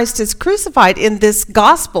the Christ is crucified in this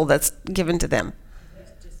gospel that's given to them?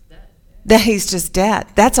 That he's just dead.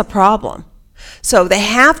 That's a problem. So they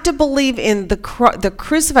have to believe in the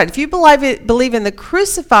crucified. If you believe in the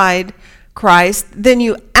crucified Christ, then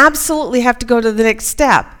you absolutely have to go to the next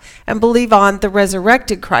step and believe on the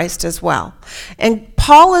resurrected Christ as well. And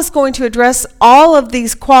Paul is going to address all of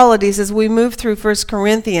these qualities as we move through 1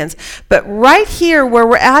 Corinthians. But right here where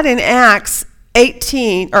we're at in Acts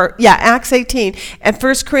 18 and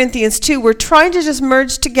 1 Corinthians 2, we're trying to just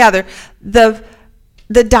merge together the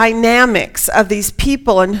dynamics of these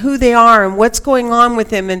people and who they are and what's going on with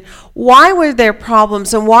them and why were there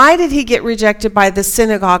problems and why did he get rejected by the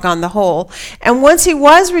synagogue on the whole. And once he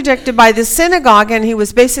was rejected by the synagogue and he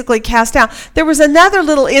was basically cast out, there was another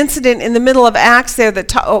little incident in the middle of Acts there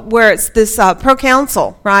where it's this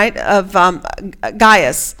proconsul, right, of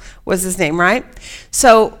Gaius was his name, right?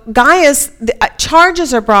 So Gaius,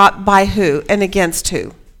 charges are brought by who and against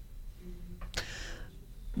who?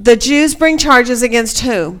 The Jews bring charges against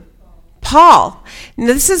who? Paul. Now,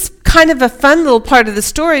 this is kind of a fun little part of the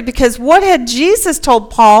story because what had Jesus told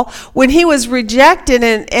Paul when he was rejected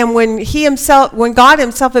and when God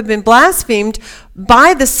himself had been blasphemed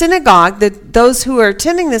by the synagogue, those who were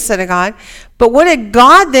attending the synagogue, but what did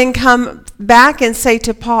God then come back and say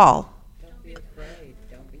to Paul? Don't be afraid.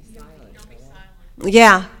 Don't be silent. Don't be silent.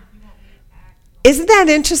 Yeah. Isn't that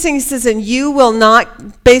interesting? He says, and you will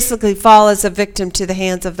not basically fall as a victim to the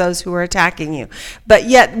hands of those who are attacking you. But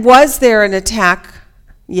yet, was there an attack?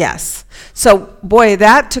 Yes. So, boy,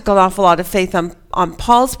 that took an awful lot of faith on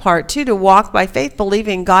Paul's part, too, to walk by faith,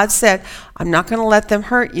 believing God said, I'm not going to let them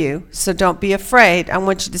hurt you, so don't be afraid. I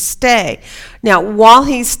want you to stay. Now, while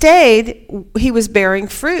he stayed, he was bearing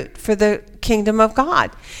fruit for the kingdom of God.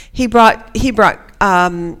 He brought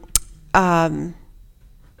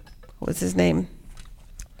what's his name?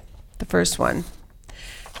 The first one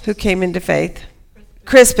who came into faith.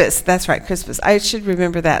 Crispus. That's right, Crispus. I should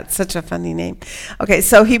remember that. Such a funny name. Okay,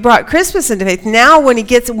 so he brought Crispus into faith. Now when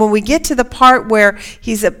we get to the part where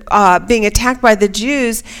he's being attacked by the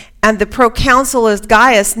Jews and the proconsul is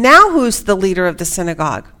Gaius, now who's the leader of the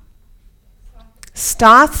synagogue?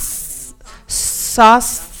 Sosthenes.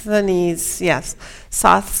 Yes,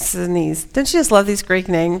 Sosthenes. Don't you just love these Greek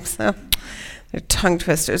names? They're tongue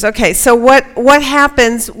twisters. Okay, so what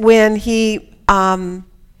happens when he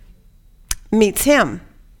meets him?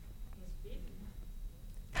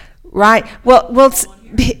 Right. Well, It's your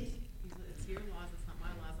laws, it's not my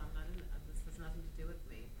laws. This has nothing to do with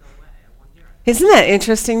me. Go away. I want your. isn't that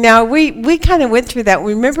interesting? Now, we kind of went through that.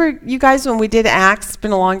 Remember, you guys, when we did Acts, it's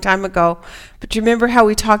been a long time ago, but you remember how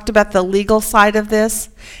we talked about the legal side of this?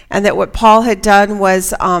 And that what Paul had done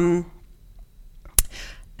was...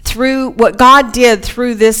 through what God did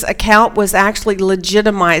through this account was actually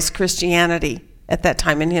legitimize Christianity at that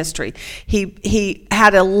time in history. He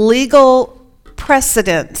had a legal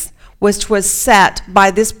precedent which was set by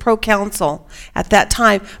this proconsul at that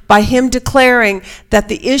time by him declaring that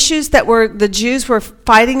the issues that the Jews were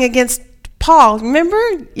fighting against Paul, remember?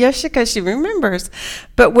 Yeshika, she remembers.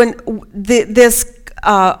 But when this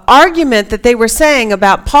argument that they were saying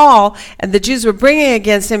about Paul and the Jews were bringing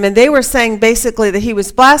against him, and they were saying basically that he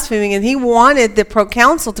was blaspheming, and he wanted the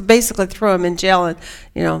proconsul to basically throw him in jail and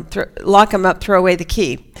lock him up, throw away the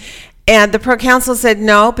key. And the proconsul said,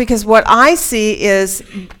 no, because what I see is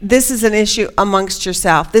this is an issue amongst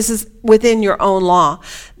yourself. This is within your own law.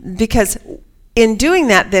 Because in doing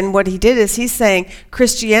that, then what he did is he's saying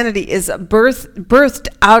Christianity is birthed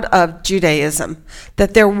out of Judaism,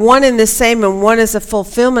 that they're one and the same and one is a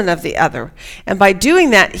fulfillment of the other. And by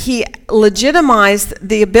doing that, he legitimized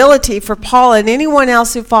the ability for Paul and anyone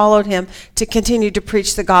else who followed him to continue to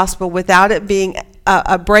preach the gospel without it being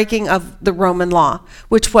a breaking of the Roman law,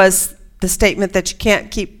 which was the statement that you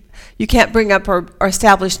can't bring up or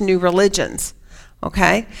establish new religions.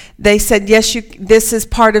 Okay, they said, yes, this is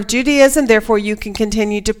part of Judaism, therefore you can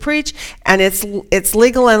continue to preach, and it's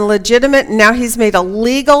legal and legitimate. Now he's made a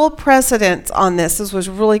legal precedent on this. This was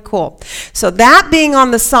really cool. So that being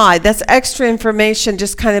on the side, that's extra information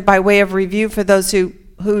just kind of by way of review for those who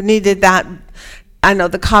needed that. I know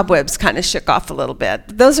the cobwebs kind of shook off a little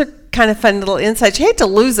bit. Those are kind of fun little insights. You hate to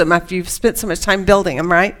lose them after you've spent so much time building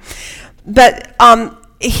them, right? But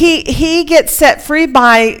he gets set free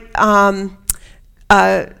by...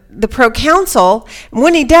 the proconsul.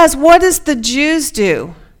 When he does, what does the Jews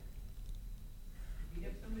do?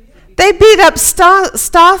 They beat up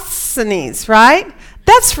Sosthenes, right?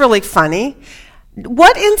 That's really funny.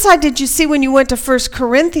 What insight did you see when you went to 1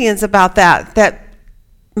 Corinthians about that? That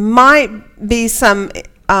might be some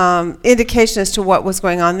indication as to what was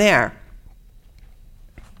going on there.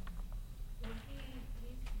 Well,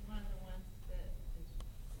 he's one of the ones that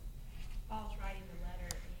Paul's writing the letter,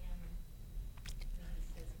 and it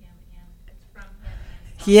says him, and it's from him.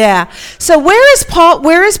 And it's Yeah. So where is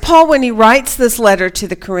Paul when he writes this letter to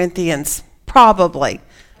the Corinthians? Probably.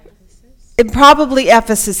 probably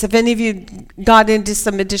Ephesus. If any of you got into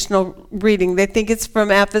some additional reading, they think it's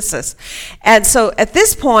from Ephesus. And so at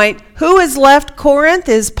this point, who has left Corinth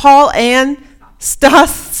is Paul and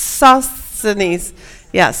Sosthenes.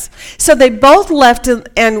 Yes. So they both left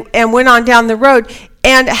and went on down the road.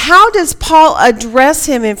 And how does Paul address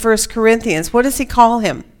him in 1 Corinthians? What does he call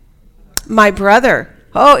him? My brother.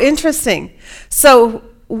 Oh, interesting. So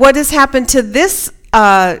what has happened to this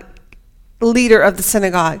leader of the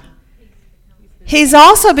synagogue? He's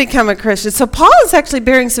also become a Christian. So Paul is actually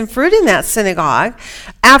bearing some fruit in that synagogue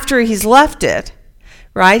after he's left it,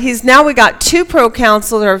 right? We got two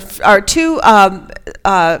proconsuls or two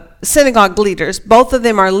synagogue leaders. Both of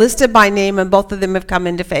them are listed by name, and both of them have come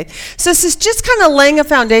into faith. So this is just kind of laying a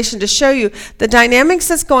foundation to show you the dynamics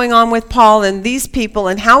that's going on with Paul and these people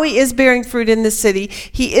and how he is bearing fruit in the city.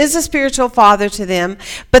 He is a spiritual father to them,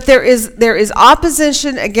 but there is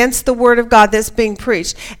opposition against the word of God that's being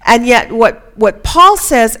preached. And yet what Paul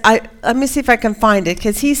says, let me see if I can find it,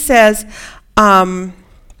 because he says in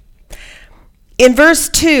verse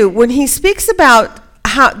 2, when he speaks about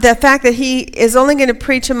how the fact that he is only going to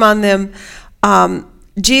preach among them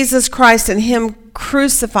Jesus Christ and him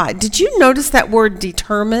crucified. Did you notice that word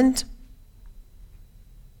determined?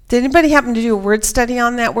 Did anybody happen to do a word study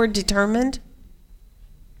on that word determined?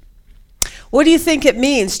 What do you think it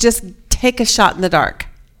means? Just take a shot in the dark.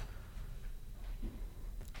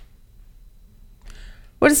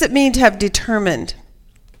 What does it mean to have determined?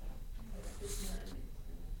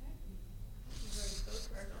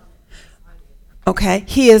 Okay,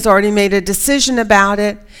 he has already made a decision about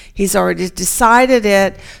it. He's already decided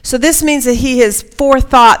it. So this means that he has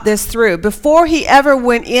forethought this through. Before he ever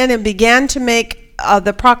went in and began to make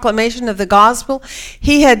the proclamation of the gospel,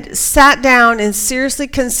 he had sat down and seriously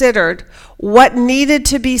considered what needed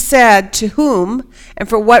to be said to whom and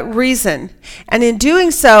for what reason. And in doing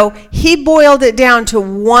so, he boiled it down to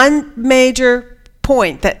one major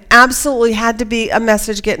point that absolutely had to be a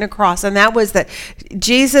message getting across, and that was that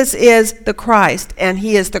Jesus is the Christ, and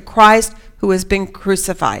he is the Christ who has been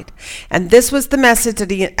crucified. And this was the message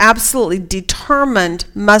that he absolutely determined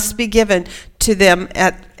must be given to them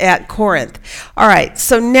at Corinth. All right,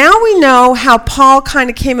 so now we know how Paul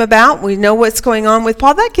kind of came about. We know what's going on with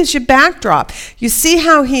Paul. That gives you backdrop. You see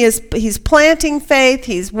how he's planting faith,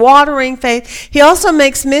 he's watering faith. He also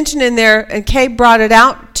makes mention in there, and Kay brought it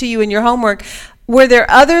out to you in your homework, were there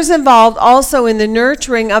others involved also in the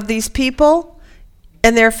nurturing of these people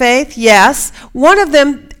and their faith? Yes. One of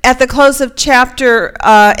them, at the close of chapter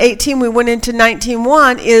 18, we went into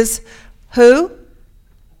 19:1, is who?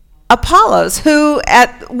 Apollos, who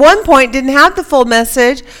at one point didn't have the full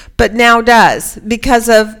message, but now does, because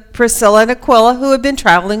of Priscilla and Aquila, who have been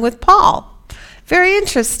traveling with Paul. Very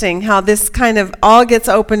interesting how this kind of all gets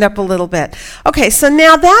opened up a little bit. Okay, so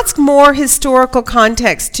now that's more historical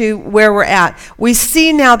context to where we're at. We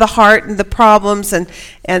see now the heart and the problems and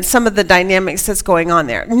some of the dynamics that's going on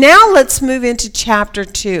there. Now let's move into chapter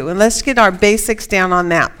 2, and let's get our basics down on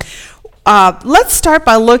that. Let's start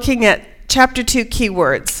by looking at chapter 2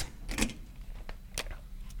 keywords.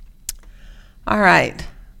 All right.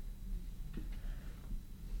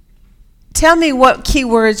 Tell me what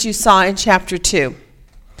keywords you saw in chapter 2.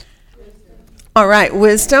 All right,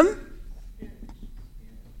 wisdom,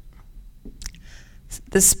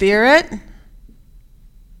 the Spirit.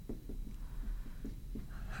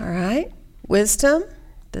 All right, wisdom,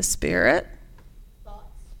 the Spirit.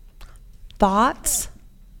 Thoughts.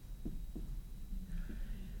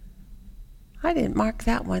 I didn't mark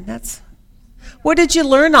that one. What did you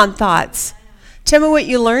learn on thoughts? Tell me what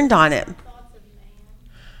you learned on it. Thoughts of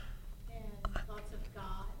man and thoughts of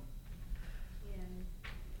God, and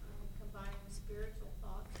combining spiritual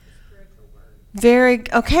thoughts with spiritual words. Very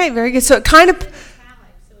good. So it kind of, Italics,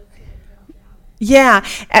 so it's going to jump out. yeah.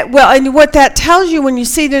 Well, and what that tells you when you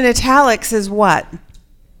see it in italics is what? Kind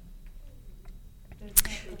of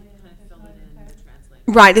fill it in the translation.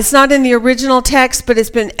 Right. It's not in the original text, but it's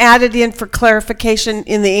been added in for clarification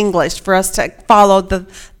in the English for us to follow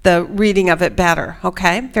the reading of it better.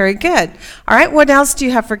 Okay. Very good. All right. What else do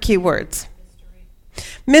you have for keywords?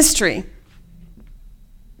 Mystery.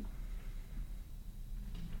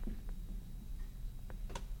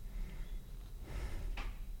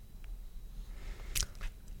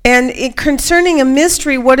 And concerning a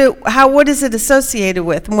mystery, what is it associated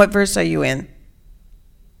with, and what verse are you in?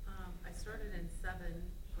 I started in 7,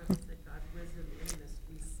 where it said God's wisdom in a mystery.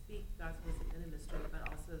 We speak God's wisdom in a mystery, but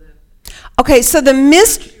also Okay, so the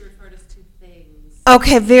mystery. she referred us to things.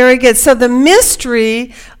 Okay, very good. So the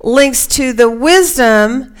mystery links to the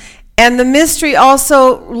wisdom, And the mystery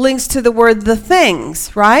also links to the word the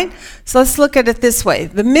things, right? So let's look at it this way.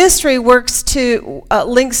 The mystery links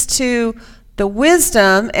to the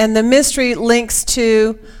wisdom, and the mystery links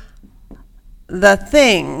to the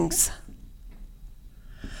things.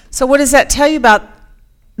 So what does that tell you about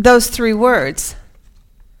those three words?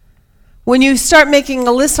 When you start making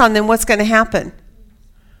a list on them, what's going to happen?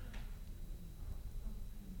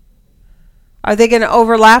 Are they going to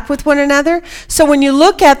overlap with one another? So when you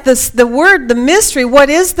look at this, the word, the mystery, what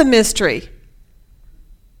is the mystery?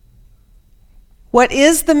 What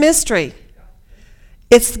is the mystery?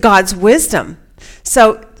 It's God's wisdom.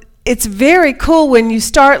 So it's very cool when you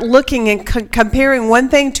start looking and comparing one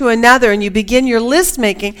thing to another and you begin your list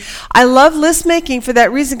making. I love list making for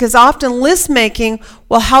that reason, because often list making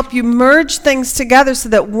will help you merge things together so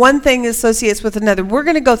that one thing associates with another. We're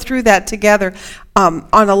going to go through that together on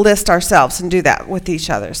a list ourselves and do that with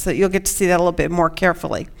each other, so that you'll get to see that a little bit more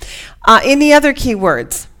carefully. Any other key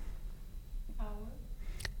words?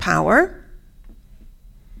 Power.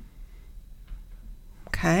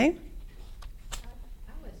 Okay.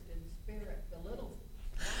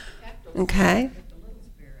 Okay.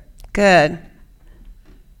 Good.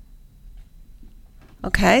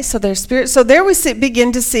 Okay, so there's spirit. So there we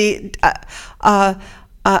begin to see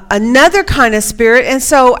another kind of spirit. And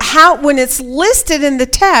so when it's listed in the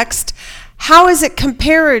text, how is it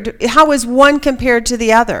compared? How is one compared to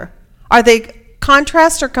the other? Are they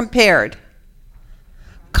contrast or compared?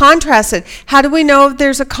 Contrasted. How do we know if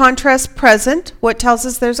there's a contrast present? What tells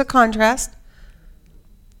us there's a contrast?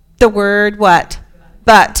 The word what?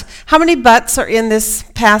 But. How many buts are in this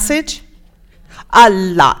passage? A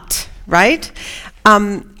lot, right?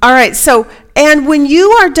 All right, so, and when you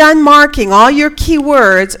are done marking all your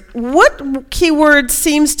keywords, what keyword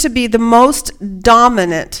seems to be the most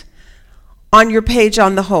dominant on your page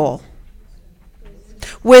on the whole?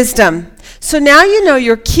 Wisdom. So now you know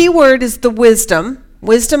your keyword is the wisdom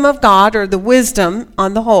of God, or the wisdom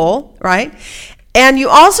on the whole, right? And you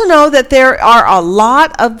also know that there are a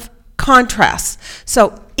lot of contrasts.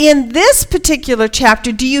 So in this particular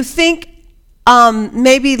chapter, do you think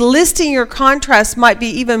maybe listing your contrasts might be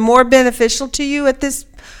even more beneficial to you at this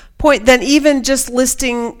point than even just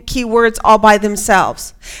listing keywords all by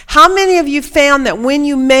themselves? How many of you found that when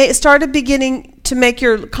you started beginning to make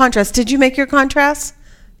your contrast, did you make your contrasts?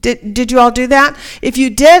 Did you all do that? If you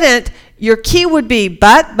didn't, your key would be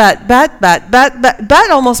but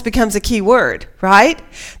almost becomes a key word, right?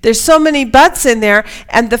 There's so many buts in there,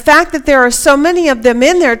 and the fact that there are so many of them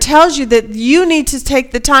in there tells you that you need to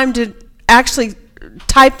take the time to actually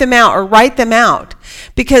type them out or write them out,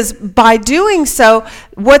 because by doing so,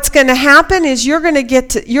 what's going to happen is you're going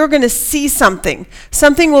to see something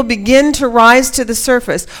will begin to rise to the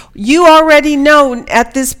surface. You already know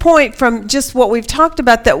at this point from just what we've talked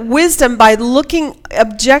about that wisdom, by looking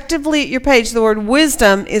objectively at your page, the word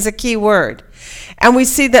wisdom is a key word. And we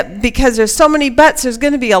see that because there's so many buts, there's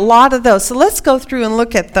going to be a lot of those. So let's go through and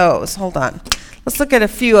look at those. Hold on. Let's look at a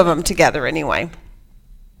few of them together anyway.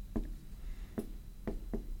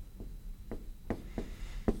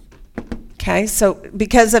 Okay, so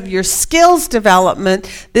because of your skills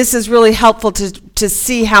development, this is really helpful to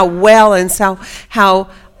see how well and how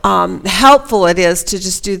helpful it is to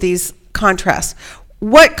just do these contrasts.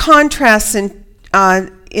 What contrasts in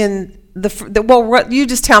well, you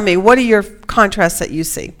just tell me, what are your contrasts that you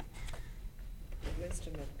see? The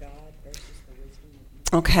wisdom of God versus the wisdom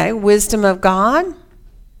of man. Okay, wisdom of God.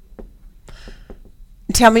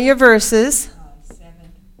 Tell me your verses. 7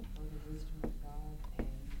 for the wisdom of God,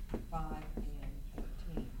 and 5 and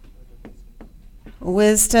 13 for the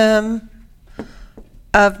wisdom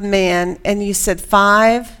Of man, and you said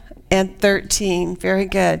 5 and 13. Very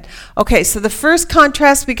good. Okay, so the first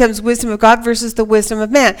contrast becomes wisdom of God versus the wisdom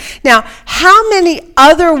of man. Now, how many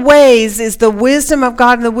other ways is the wisdom of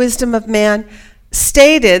God and the wisdom of man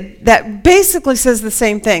stated that basically says the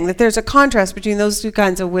same thing, that there's a contrast between those two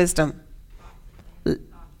kinds of wisdom?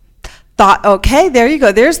 Thought. Okay, there you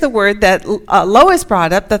go. There's the word that Lois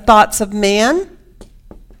brought up, the thoughts of man.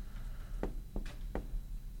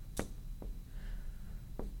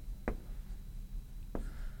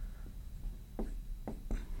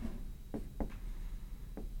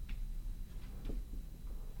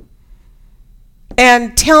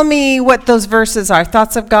 And tell me what those verses are.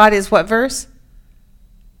 Thoughts of God is what verse?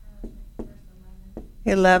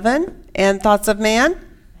 11. And thoughts of man?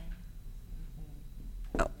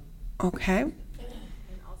 Oh, okay. And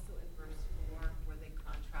also in verse 4, where they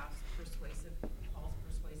contrast Paul's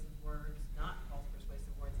persuasive words, not Paul's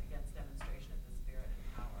persuasive words, against demonstration of the Spirit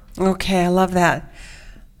and power. Okay, I love that.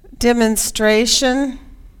 Demonstration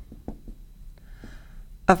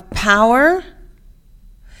of power,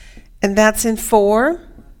 and that's in 4,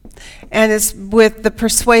 and it's with the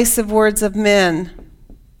persuasive words of men.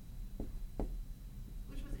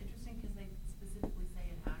 Which was interesting because they specifically say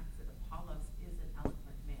in Acts that Apollos is an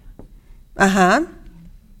eloquent man. Uh-huh.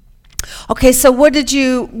 Okay, so what did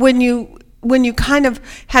you, when you kind of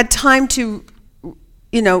had time to,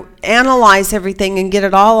 analyze everything and get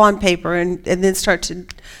it all on paper and then start to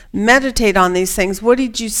meditate on these things, what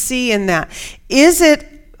did you see in that? Is it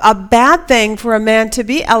a bad thing for a man to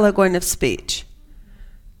be eloquent of speech?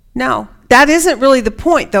 No. That isn't really the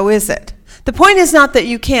point, though, is it? The point is not that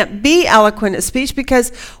you can't be eloquent of speech, because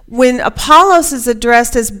when Apollos is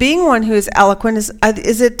addressed as being one who is eloquent, is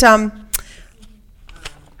it... Acts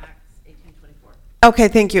 18:24. Okay,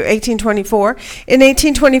 thank you. 18:24. In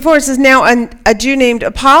 18:24, it says, "Now a Jew named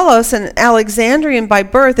Apollos, an Alexandrian by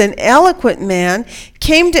birth, an eloquent man,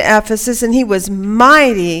 came to Ephesus, and he was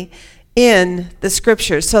mighty in the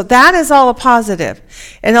scriptures." So that is all a positive.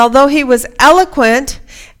 And although he was eloquent,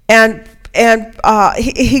 and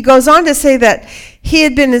he goes on to say that he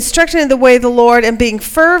had been instructed in the way of the Lord, and being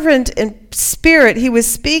fervent in spirit, he was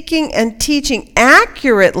speaking and teaching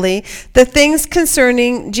accurately the things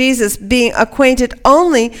concerning Jesus, being acquainted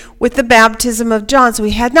only with the baptism of John. So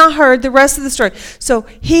he had not heard the rest of the story. So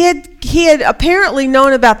he had apparently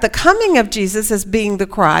known about the coming of Jesus as being the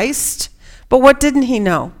Christ, but what didn't he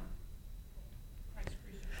know?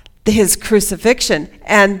 His crucifixion,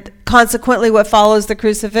 and consequently what follows the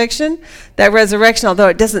crucifixion? That resurrection. Although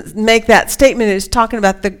it doesn't make that statement, it's talking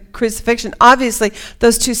about the crucifixion. Obviously,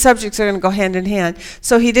 those two subjects are going to go hand in hand.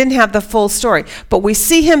 So he didn't have the full story. But we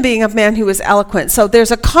see him being a man who was eloquent. So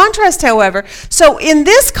there's a contrast, however. So in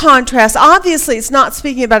this contrast, obviously it's not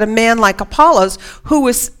speaking about a man like Apollos, who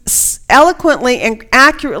was eloquently and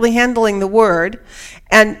accurately handling the word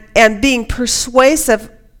and being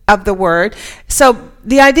persuasive of the word. So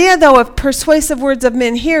the idea, though, of persuasive words of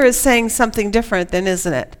men here is saying something different, then,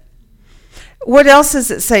 isn't it? What else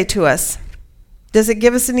does it say to us? Does it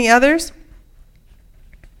give us any others?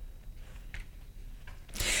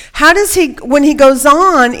 How does he, when he goes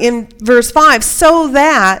on in verse 5, so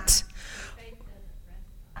that,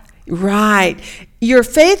 right, your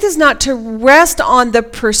faith is not to rest on the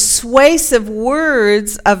persuasive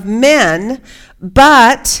words of men,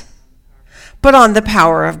 but on the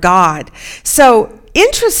power of God. So,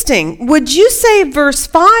 interesting. Would you say verse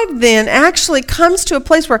 5 then actually comes to a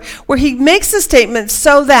place where he makes a statement,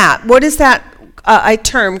 so that, what is that a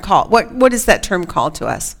term called? What is that term called to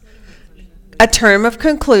us? A term of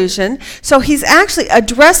conclusion. So he's actually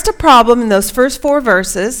addressed a problem in those first 4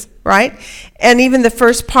 verses, right? And even the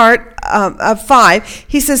first part of 5.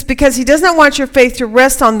 He says, because he does not want your faith to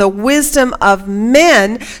rest on the wisdom of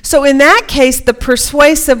men. So in that case, the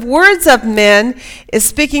persuasive words of men is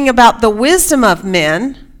speaking about the wisdom of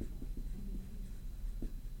men.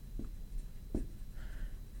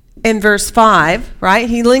 In verse 5, right?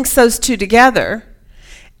 He links those two together.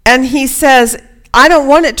 And he says, I don't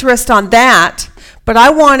want it to rest on that, but I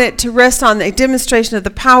want it to rest on a demonstration of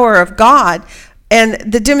the power of God,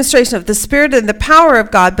 and the demonstration of the Spirit and the power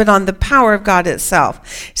of God, but on the power of God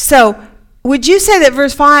itself. So would you say that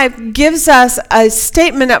verse 5 gives us a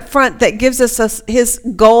statement up front that gives us his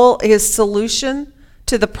goal, his solution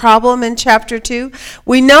to the problem in chapter 2?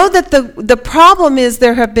 We know that the problem is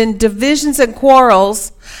there have been divisions and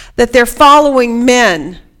quarrels, that they're following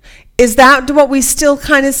men. Is that what we still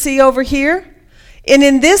kind of see over here? And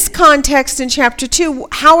in this context in chapter 2,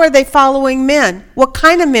 how are they following men? What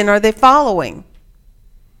kind of men are they following?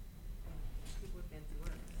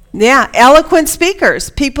 Yeah, eloquent speakers,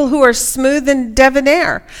 people who are smooth and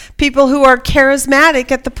debonair, people who are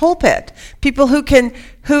charismatic at the pulpit, people who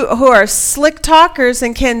are slick talkers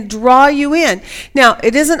and can draw you in. Now,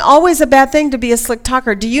 it isn't always a bad thing to be a slick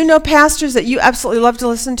talker. Do you know pastors that you absolutely love to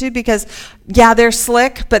listen to because, yeah, they're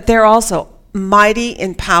slick, but they're also mighty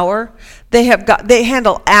in power? They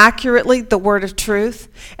handle accurately the word of truth,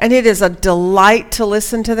 and it is a delight to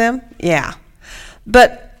listen to them. Yeah.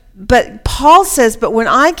 But Paul says, but when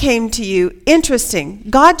I came to you, interesting,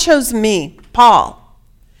 God chose me, Paul.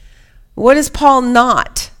 What is Paul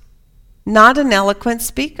not? Not an eloquent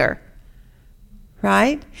speaker,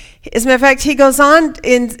 right? As a matter of fact, he goes on,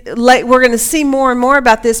 we're going to see more and more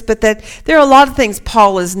about this, but that there are a lot of things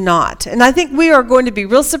Paul is not. And I think we are going to be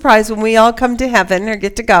real surprised when we all come to heaven, or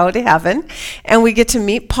get to go to heaven, and we get to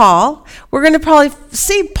meet Paul. We're going to probably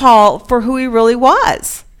see Paul for who he really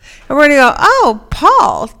was. And we're going to go, oh,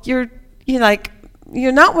 Paul, you're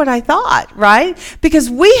not what I thought, right? Because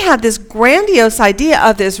we had this grandiose idea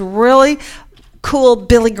of this really cool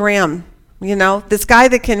Billy Graham You know, this guy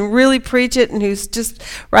that can really preach it and who's just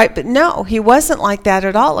right. But no, he wasn't like that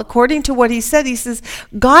at all. According to what he said, he says,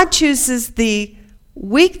 God chooses the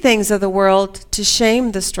weak things of the world to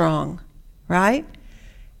shame the strong, right?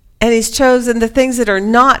 And he's chosen the things that are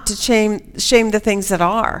not to shame the things that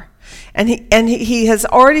are. And he has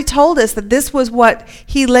already told us that this was what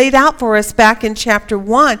he laid out for us back in chapter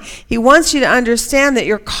 1. He wants you to understand that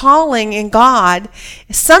your calling in God,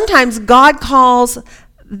 sometimes God calls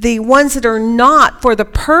the ones that are not for the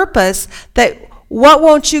purpose that, what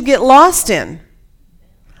won't you get lost in?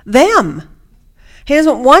 Them. He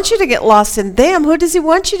doesn't want you to get lost in them. Who does he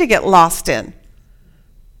want you to get lost in?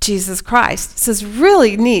 Jesus Christ. This is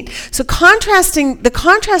really neat. So the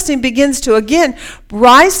contrasting begins to, again,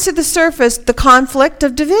 rise to the surface, the conflict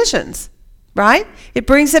of divisions, right? It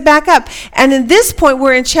brings it back up. And in this point,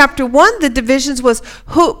 we're in chapter 1, the divisions was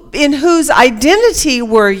in whose identity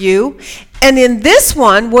were you? And in this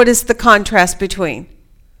one, what is the contrast between?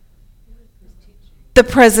 The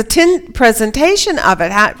presentation of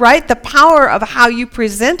it, right? The power of how you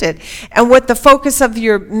present it and what the focus of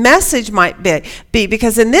your message might be.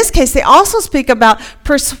 Because in this case, they also speak about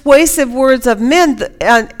persuasive words of men.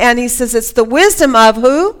 And he says it's the wisdom of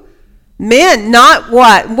who? Men, not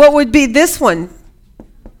what? What would be this one?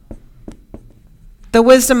 The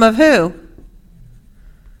wisdom of who?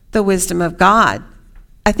 The wisdom of God.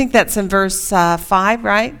 I think that's in verse 5,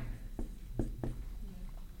 right?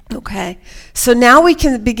 Okay. So now we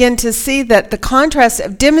can begin to see that the contrast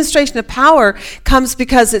of demonstration of power comes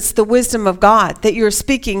because it's the wisdom of God, that you're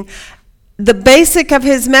speaking the basic of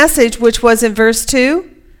his message, which was in verse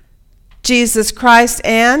 2, Jesus Christ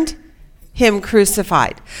and him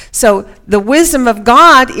crucified. So the wisdom of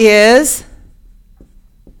God is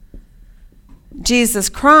Jesus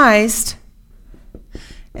Christ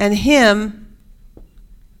and him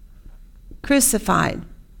crucified.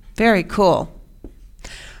 Very cool.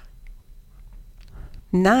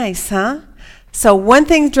 Nice, huh? So one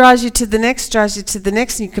thing draws you to the next,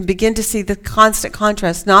 and you can begin to see the constant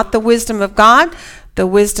contrast. Not the wisdom of God, the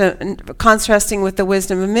wisdom contrasting with the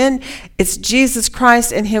wisdom of men. It's Jesus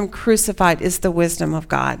Christ and him crucified is the wisdom of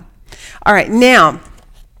God. All right,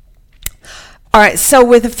 so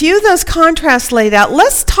with a few of those contrasts laid out,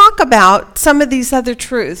 let's talk about some of these other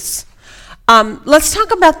truths. Let's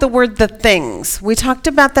talk about the word the things. We talked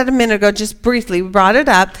about that a minute ago, just briefly. We brought it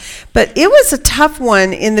up. But it was a tough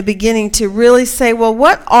one in the beginning to really say, well,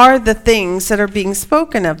 what are the things that are being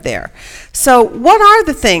spoken of there? So what are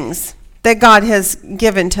the things that God has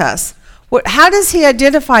given to us? How does he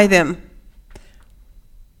identify them?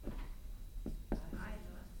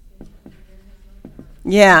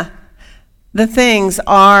 Yeah. The things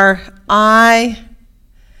are eye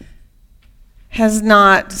has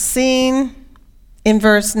not seen in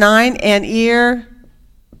verse 9, and ear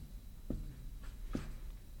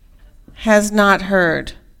has not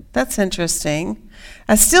heard. That's interesting.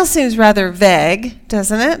 It still seems rather vague,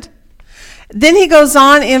 doesn't it? Then he goes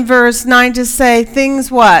on in verse 9 to say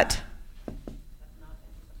things what?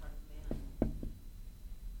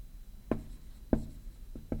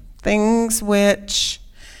 Things which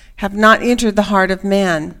have not entered the heart of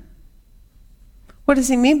man. What does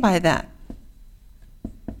he mean by that?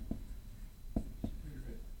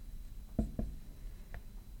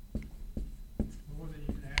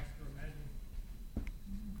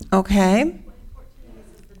 Okay. 14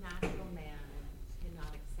 is the natural man cannot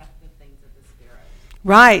accept the things of the Spirit.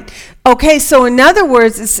 Right. Okay, so in other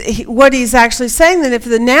words, what he's actually saying, that if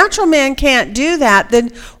the natural man can't do that,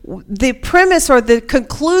 then the premise or the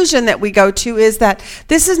conclusion that we go to is that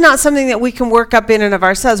this is not something that we can work up in and of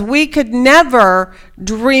ourselves. We could never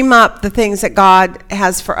dream up the things that God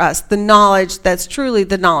has for us, the knowledge that's truly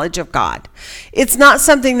the knowledge of God. It's not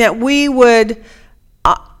something that we would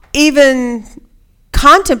even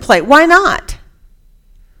contemplate. Why not?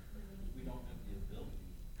 We don't have the ability.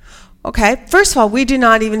 Okay, first of all, we do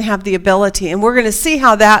not even have the ability, and we're going to see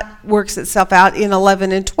how that works itself out in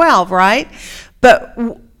 11 and 12, right? But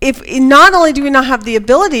if not only do we not have the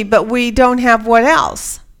ability, but we don't have what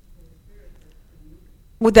else?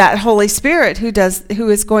 With that Holy Spirit who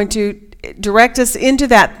is going to direct us into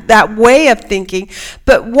that way of thinking.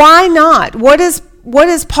 But why not? What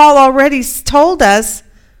has Paul already told us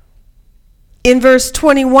in verse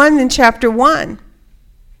 21 in chapter 1?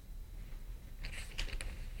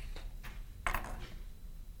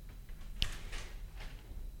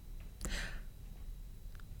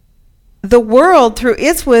 The world, through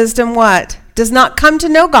its wisdom, what? Does not come to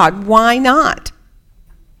know God. Why not?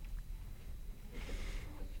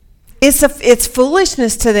 It's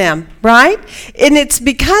foolishness to them, right? And it's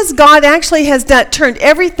because God actually has turned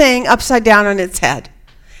everything upside down on its head.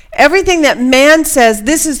 Everything that man says,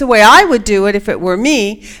 this is the way I would do it if it were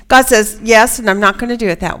me, God says, yes, and I'm not going to do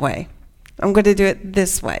it that way. I'm going to do it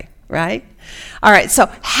this way, right? All right,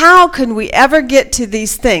 so how can we ever get to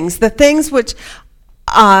these things, the things which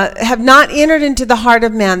have not entered into the heart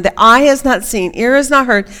of man, the eye has not seen, ear has not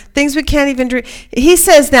heard, things we can't even dream. He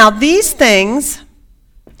says, now these things,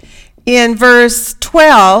 in verse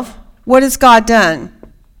 12, what has God done?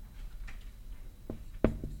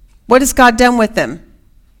 What has God done with them?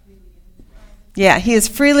 Yeah, he is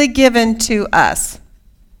freely given to us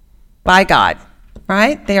by God,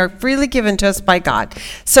 right? They are freely given to us by God.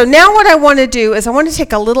 So now what I want to do is I want to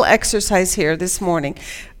take a little exercise here this morning.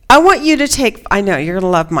 I want you to take, I know, you're going to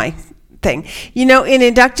love my thing. You know, in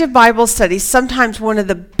inductive Bible studies, sometimes one of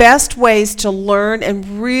the best ways to learn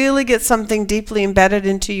and really get something deeply embedded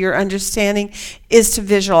into your understanding is to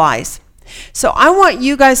visualize. So I want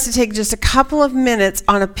you guys to take just a couple of minutes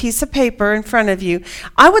on a piece of paper in front of you.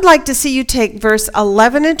 I would like to see you take verse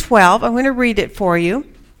 11 and 12. I'm going to read it for you,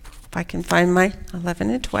 if I can find my 11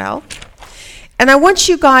 and 12. And I want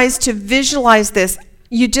you guys to visualize this.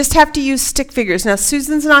 You just have to use stick figures. Now,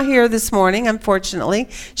 Susan's not here this morning, unfortunately.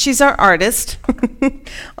 She's our artist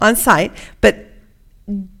on site. But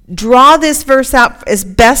draw this verse out as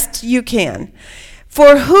best you can.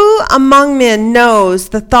 For who among men knows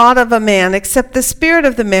the thought of a man except the spirit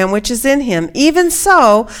of the man which is in him? Even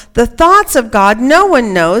so, the thoughts of God no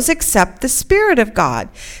one knows except the Spirit of God.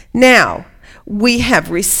 Now, we have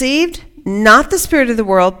received not the spirit of the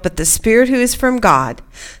world, but the Spirit who is from God,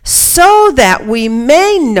 so that we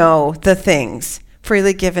may know the things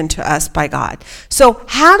freely given to us by God. So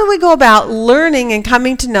how do we go about learning and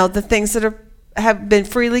coming to know the things that have been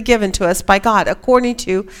freely given to us by God? According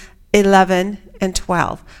to 11 and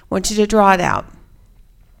 12. I want you to draw it out.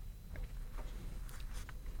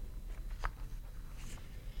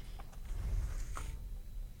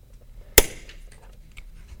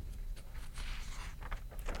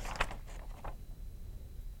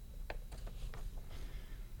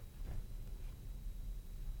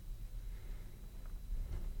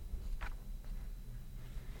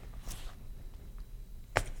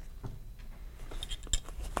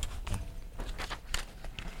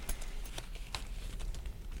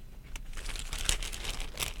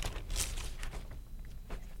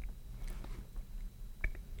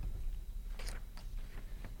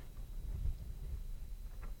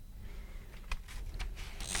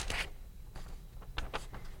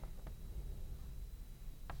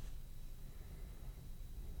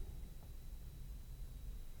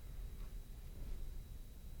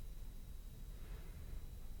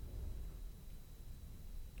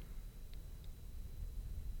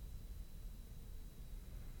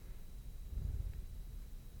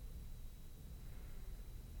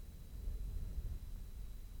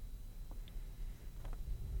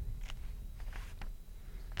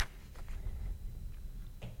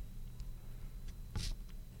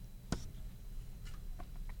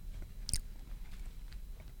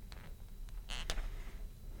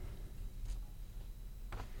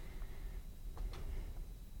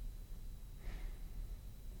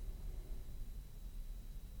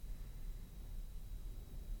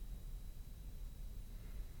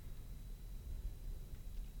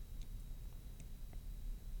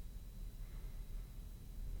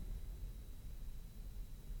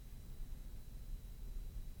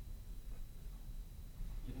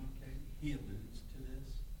 You know, Katie, he alludes to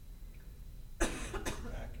this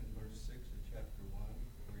back in verse 6 of chapter 1,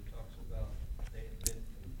 where he talks about they have been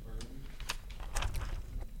confirmed.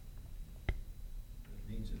 It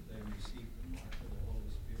means that they received the mark of the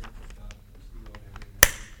Holy Spirit, that God can see on every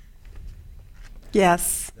man,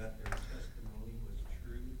 Yes. that their testimony was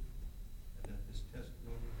true, and that this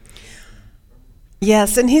testimony has been confirmed.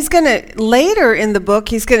 Yes, and he's going to, later in the book,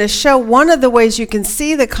 he's going to show one of the ways you can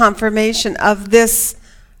see the confirmation of this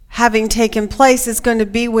having taken place is going to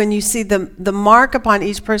be when you see the mark upon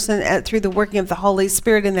each person through the working of the Holy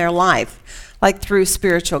Spirit in their life, like through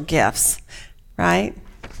spiritual gifts, right?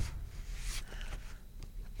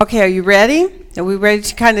 Okay, are you ready? Are we ready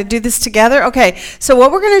to kind of do this together? Okay, so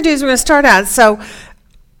what we're going to do is we're going to start out. So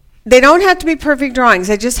they don't have to be perfect drawings.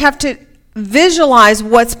 They just have to visualize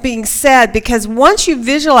what's being said, because once you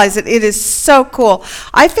visualize it, it is so cool.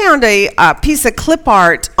 I found a piece of clip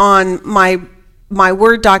art on my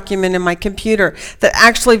Word document in my computer that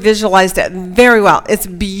actually visualized it very well. It's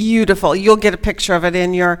beautiful. You'll get a picture of it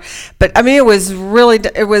in your, but I mean, it wasn't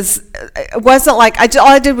like, all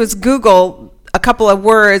I did was Google a couple of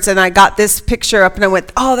words and I got this picture up and I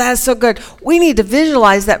went, oh, that is so good. We need to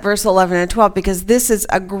visualize that verse 11 and 12 because this is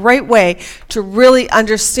a great way to really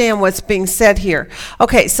understand what's being said here.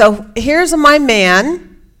 Okay, so here's my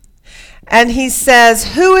man. And he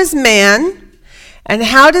says, who is man, and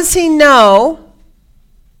how does he know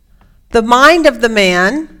the mind of the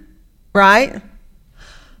man, right?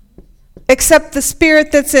 Except the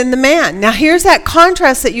spirit that's in the man. Now here's that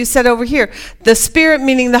contrast that you said over here. The spirit,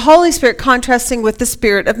 meaning the Holy Spirit, contrasting with the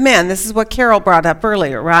spirit of man. This is what Carol brought up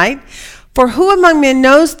earlier, right? For who among men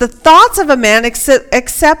knows the thoughts of a man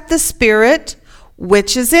except the spirit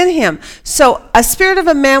which is in him? So a spirit of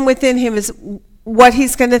a man within him is what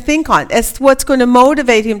he's going to think on. It's what's going to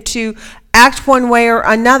motivate him to act one way or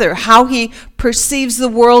another, how he perceives the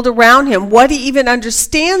world around him, what he even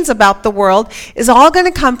understands about the world is all going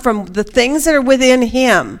to come from the things that are within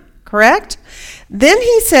him, correct? Then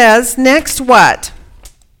he says, next what?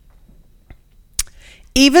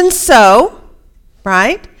 Even so,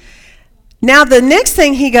 right? Now the next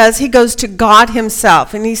thing he goes to God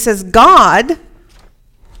himself, and he says, God,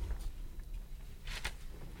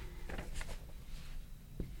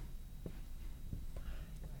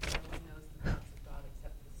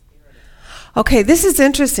 okay, this is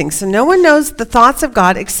interesting. So no one knows the thoughts of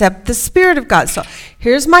God except the Spirit of God. So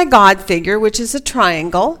here's my God figure, which is a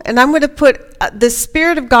triangle, and I'm going to put the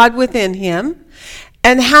Spirit of God within him.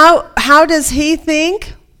 And how does he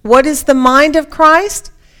think? What is the mind of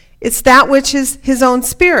Christ? It's that which is his own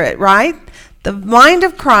spirit, right? The mind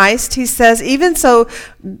of Christ, he says, even so,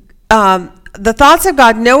 the thoughts of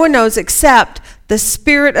God no one knows except the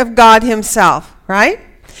Spirit of God himself, right?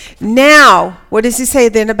 Now, what does he say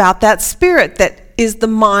then about that spirit that is the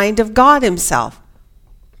mind of God himself?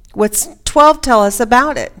 What's 12 tell us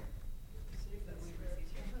about it?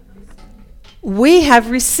 We have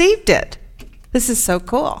received it. This is so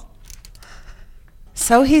cool.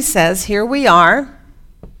 So he says, here we are.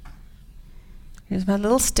 Here's my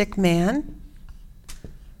little stick man.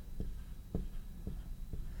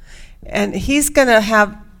 And he's going to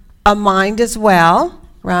have a mind as well,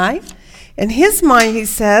 right? In his mind, he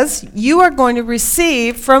says, you are going to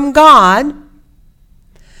receive from God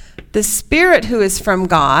the Spirit who is from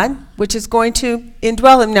God, which is going to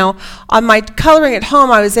indwell him. Now, on my coloring at home,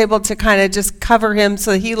 I was able to kind of just cover him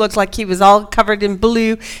so he looked like he was all covered in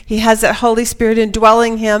blue. He has that Holy Spirit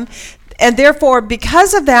indwelling him. And therefore,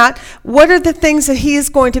 because of that, what are the things that he is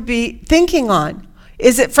going to be thinking on?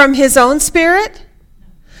 Is it from his own spirit?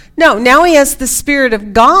 No, now he has the Spirit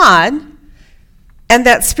of God. And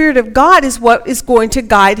that Spirit of God is what is going to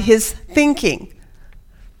guide his thinking.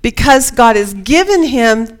 Because God has given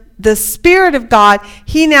him the Spirit of God,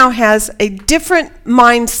 he now has a different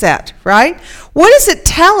mindset, right? What does it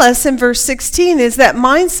tell us in verse 16 is that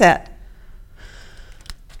mindset?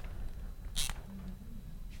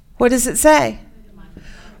 What does it say?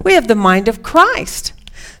 We have the mind of Christ.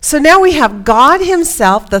 So now we have God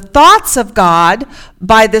himself, the thoughts of God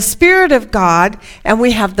by the Spirit of God, and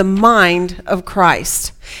we have the mind of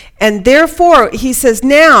Christ. And therefore, he says,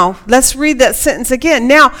 now, let's read that sentence again.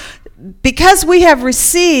 Now, because we have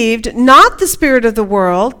received not the spirit of the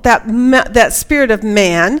world, that spirit of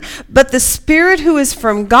man, but the Spirit who is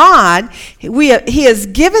from God, he has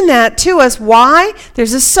given that to us. Why?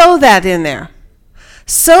 There's a so that in there.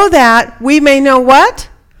 So that we may know what?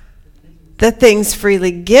 The things freely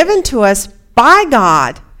given to us by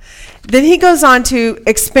God. Then he goes on to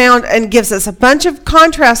expound and gives us a bunch of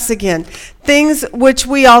contrasts again. Things which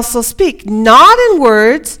we also speak, not in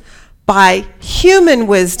words, by human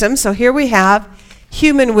wisdom. So here we have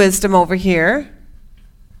human wisdom over here.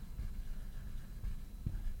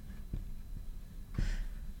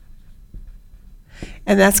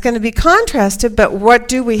 And that's going to be contrasted, but what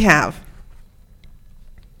do we have?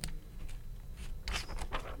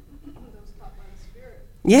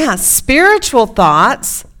 Yeah, spiritual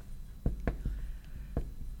thoughts.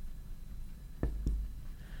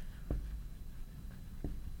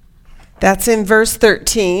 That's in verse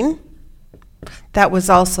 13. That was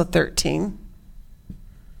also 13.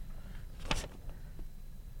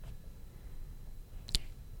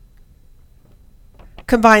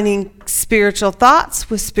 Combining spiritual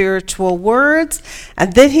thoughts with spiritual words.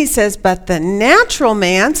 And then he says, but the natural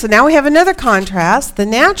man, so now we have another contrast. The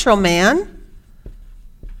natural man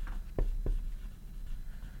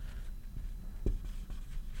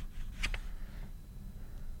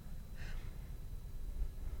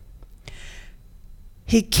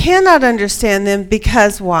he cannot understand them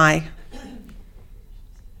because why?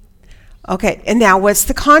 Okay, and now what's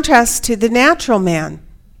the contrast to the natural man?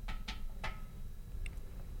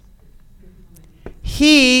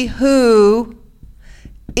 He who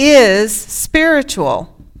is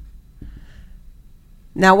spiritual.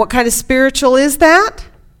 Now what kind of spiritual is that?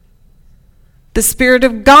 The Spirit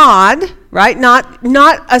of God, right?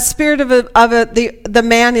 Not a spirit of the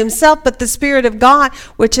man himself, but the Spirit of God,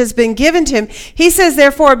 which has been given to him. He says,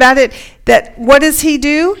 therefore, about it, that what does he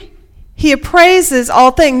do? He appraises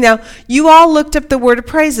all things. Now, you all looked up the word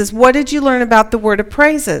appraises. What did you learn about the word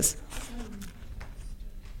appraises?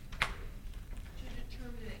 To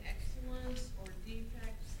determine the excellence or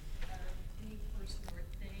defects of any person or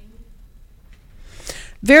thing.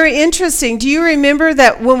 Very interesting. Do you remember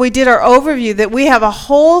that when we did our overview that we have a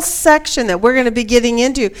whole section that we're going to be getting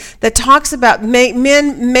into that talks about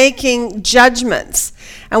men making judgments?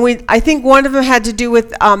 And I think one of them had to do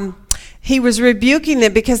with he was rebuking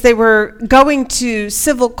them because they were going to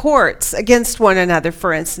civil courts against one another,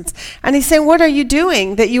 for instance. And he's saying, what are you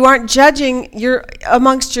doing that you aren't judging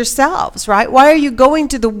amongst yourselves, right? Why are you going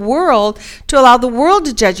to the world to allow the world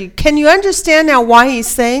to judge you? Can you understand now why he's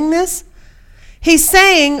saying this? He's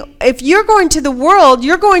saying, if you're going to the world,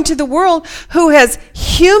 you're going to the world who has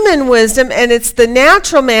human wisdom, and it's the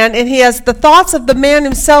natural man, and he has the thoughts of the man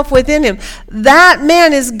himself within him. That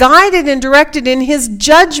man is guided and directed in his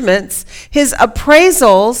judgments, his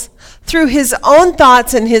appraisals, through his own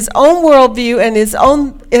thoughts and his own worldview and his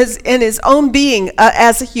own being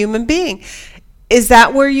as a human being. Is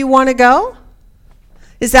that where you want to go?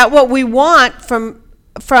 Is that what we want from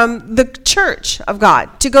the church of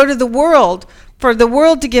God? To go to the world, for the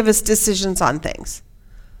world to give us decisions on things?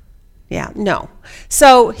 Yeah, no.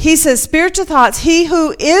 So he says, spiritual thoughts, he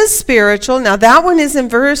who is spiritual. Now that one is in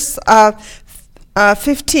verse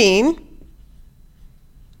 15.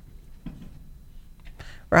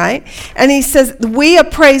 Right? And he says, we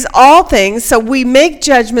appraise all things, so we make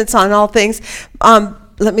judgments on all things.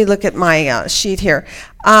 Let me look at my sheet here.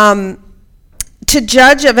 To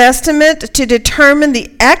judge of estimate, to determine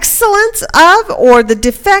the excellence of or the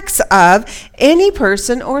defects of any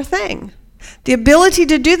person or thing. The ability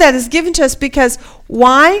to do that is given to us because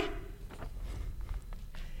why?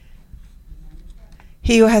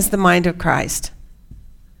 He who has the mind of Christ.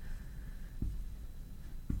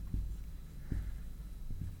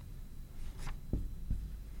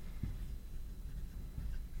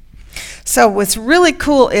 So what's really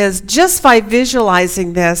cool is just by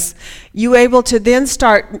visualizing this, you're able to then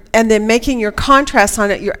start, and then making your contrast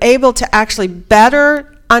on it, you're able to actually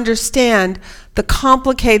better understand the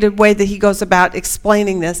complicated way that he goes about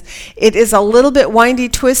explaining this. It is a little bit windy,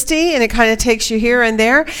 twisty, and it kind of takes you here and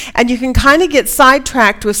there, and you can kind of get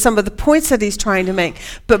sidetracked with some of the points that he's trying to make.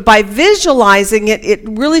 But by visualizing it, it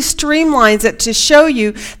really streamlines it to show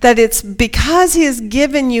you that it's because he has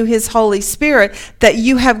given you his Holy Spirit that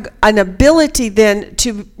you have an ability then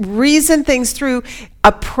to reason things through,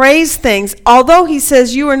 appraise things, although he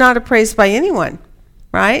says you are not appraised by anyone,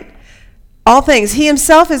 right? All things. He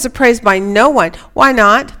himself is appraised by no one. Why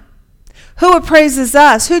not? Who appraises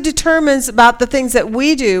us? Who determines about the things that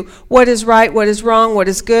we do? What is right, what is wrong, what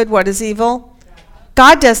is good, what is evil?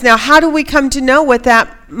 God does. Now, how do we come to know what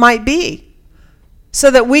that might be? So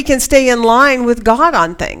that we can stay in line with God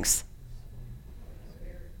on things.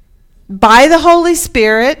 By the Holy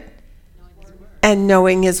Spirit and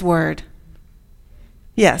knowing his word.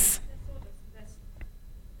 Yes. That's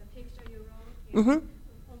the picture you wrote. Mm-hmm.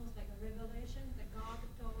 Almost like a revelation that God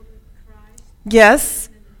told Christ. Yes.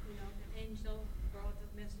 And the angel brought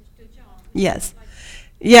the message to John. Yes.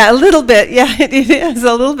 Yeah, a little bit. Yeah, it is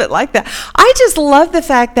a little bit like that. I just love the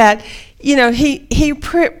fact that, he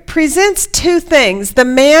presents two things, the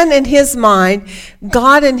man in his mind,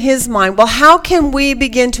 God in his mind. Well, how can we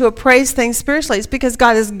begin to appraise things spiritually? It's because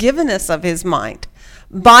God has given us of his mind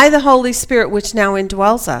by the Holy Spirit, which now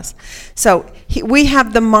indwells us. So we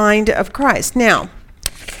have the mind of Christ. Now,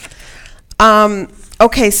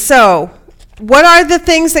 okay, so what are the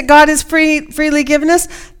things that God has freely given us?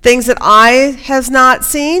 Things that eye has not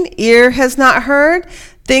seen, ear has not heard,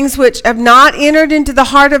 things which have not entered into the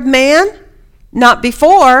heart of man, not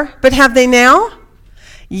before, but have they now?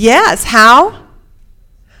 Yes. How?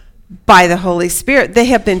 By the Holy Spirit. They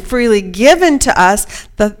have been freely given to us.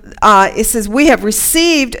 It says we have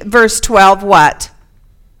received, verse 12, what?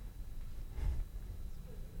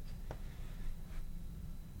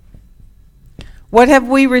 What have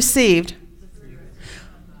we received?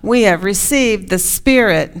 We have received the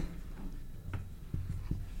Spirit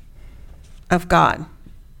of God.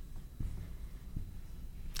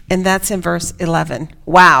 And that's in verse 11.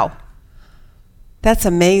 Wow. That's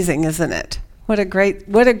amazing, isn't it? What a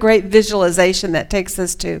great visualization that takes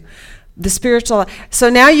us to the spiritual. So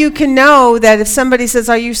now you can know that if somebody says,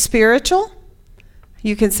 "Are you spiritual?"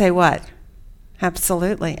 You can say what?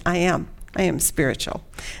 Absolutely, I am. I am spiritual.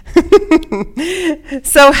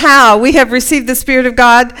 So how? We have received the Spirit of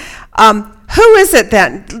God. Who is it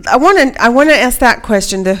then? I want to ask that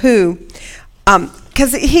question, the who.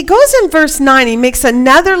 Because he goes in verse 9, he makes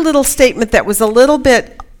another little statement that was a little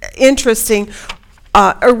bit interesting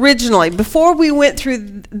originally. Before we went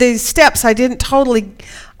through these steps, I didn't totally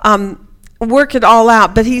work it all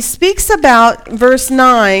out. But he speaks about, verse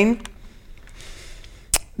 9,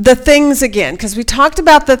 the things again. Because we talked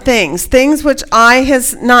about the things which eye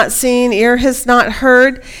has not seen, ear has not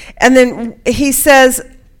heard. And then he says,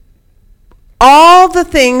 all the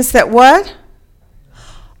things that what?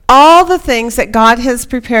 All the things that God has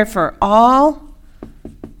prepared for. All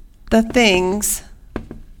the things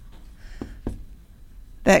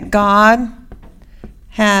that God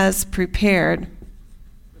has prepared.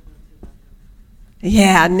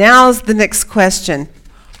 Yeah, now's the next question.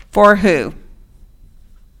 For who?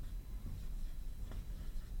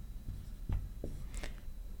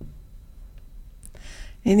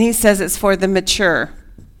 And he says it's for the mature.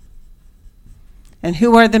 And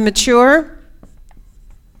who are the mature?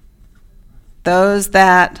 Those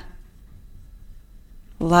that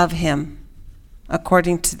love him,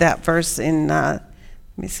 according to that verse in, let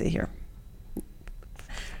me see here,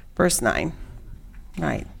 verse 9,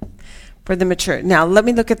 right, for the mature. Now, let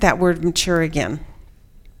me look at that word mature again.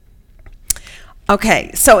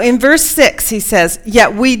 Okay, so in verse 6, he says,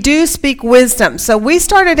 yet we do speak wisdom. So we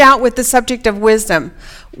started out with the subject of wisdom,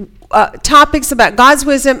 topics about God's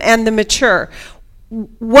wisdom and the mature.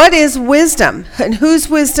 What is wisdom? And whose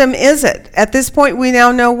wisdom is it? At this point, we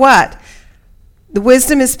now know what? The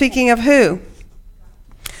wisdom is speaking of who?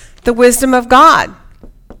 The wisdom of God.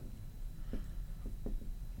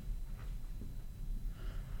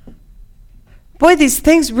 Boy, these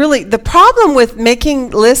things really, the problem with making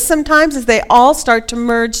lists sometimes is they all start to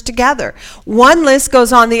merge together. One list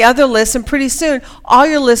goes on the other list, and pretty soon all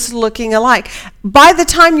your lists are looking alike. By the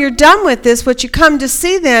time you're done with this, what you come to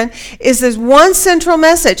see then is there's one central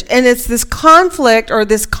message, and it's this conflict or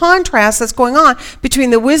this contrast that's going on between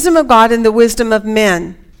the wisdom of God and the wisdom of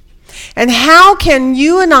men. And how can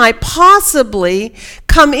you and I possibly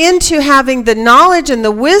come into having the knowledge and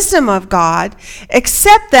the wisdom of God,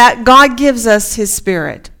 except that God gives us his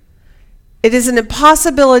Spirit? It is an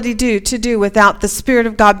impossibility to do without the Spirit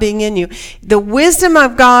of God being in you. The wisdom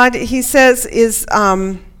of God, he says, is,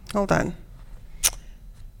 hold on.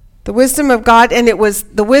 The wisdom of God, and it was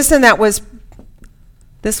the wisdom that was,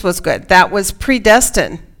 this was good, that was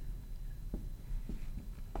predestined.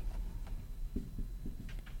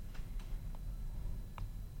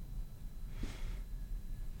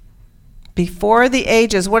 Before the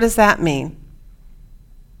ages, what does that mean?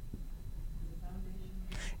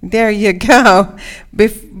 There you go.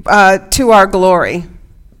 To our glory.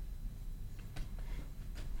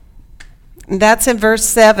 And that's in verse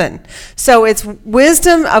 7. So it's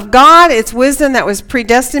wisdom of God. It's wisdom that was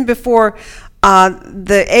predestined before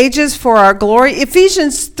the ages for our glory.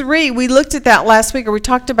 Ephesians 3, we looked at that last week, or we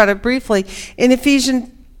talked about it briefly. In Ephesians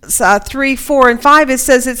 3, 4, and 5, it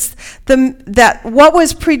says it's that what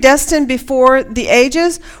was predestined before the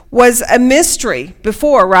ages was a mystery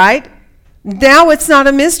before, right? Now it's not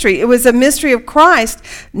a mystery. It was a mystery of Christ,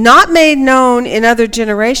 not made known in other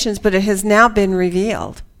generations, but it has now been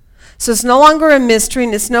revealed. So it's no longer a mystery,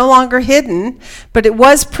 and it's no longer hidden, but it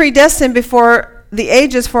was predestined before the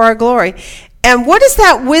ages for our glory. And what does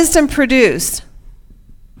that wisdom produce?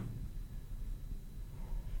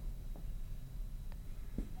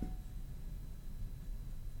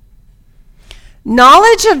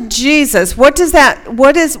 Knowledge of Jesus. What does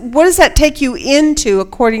that take you into,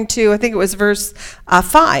 according to, I think it was verse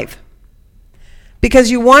 5? Because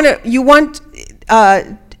you want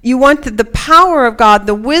the power of God,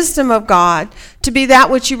 the wisdom of God, to be that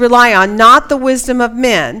which you rely on, not the wisdom of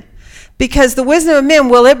men. Because the wisdom of men,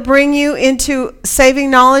 will it bring you into saving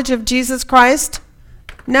knowledge of Jesus Christ?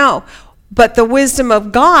 No. But the wisdom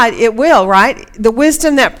of God, it will, right? The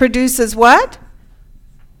wisdom that produces what?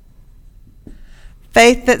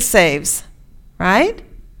 Faith that saves, right?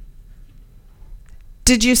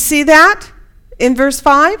 Did you see that in verse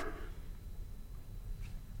 5?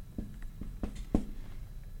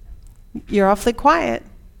 You're awfully quiet.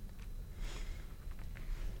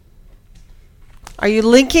 Are you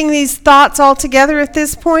linking these thoughts all together at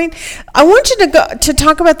this point? I want you to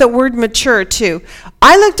talk about the word mature too.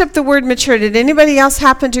 I looked up the word mature. Did anybody else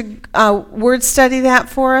happen to word study that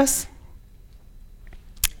for us?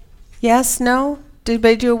 Yes, no? Did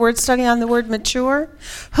anybody do a word study on the word mature?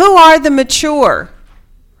 Who are the mature,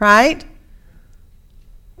 right?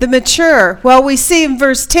 The mature. Well, we see in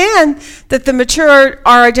verse 10 that the mature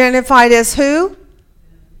are identified as who?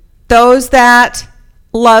 Those that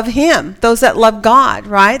love him. Those that love God,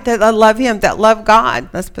 right? That love him, that love God.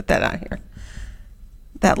 Let's put that out here.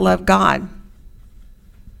 that love God.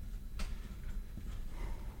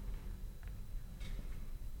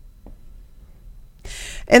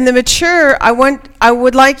 And the mature, I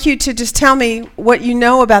would like you to just tell me what you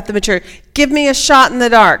know about the mature. Give me a shot in the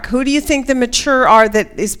dark. Who do you think the mature are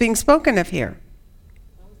that is being spoken of here?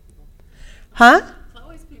 Huh?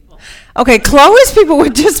 Chloe's people. Okay, Chloe's people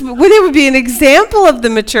would they would be an example of the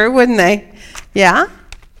mature, wouldn't they? Yeah?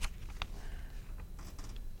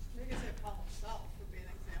 You can say Paul himself would be an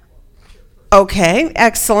example of a mature person. Okay,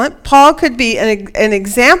 excellent. Paul could be an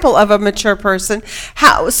example of a mature person.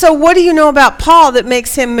 So what do you know about Paul that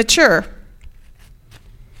makes him mature?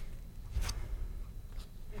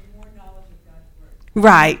 More knowledge of God's word.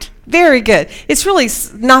 Right. Very good. It's really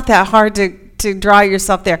not that hard to draw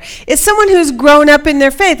yourself there. It's someone who's grown up in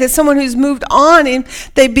their faith. It's someone who's moved on. And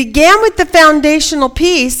they began with the foundational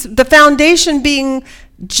piece, the foundation being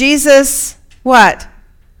Jesus, what?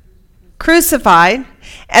 Crucified.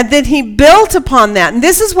 And then he built upon that. And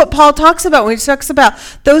this is what Paul talks about when he talks about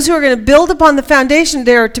those who are going to build upon the foundation.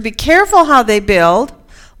 They are to be careful how they build.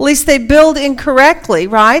 At least they build incorrectly,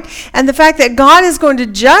 right? And the fact that God is going to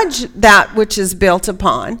judge that which is built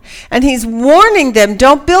upon. And he's warning them,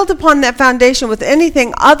 don't build upon that foundation with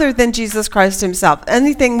anything other than Jesus Christ himself.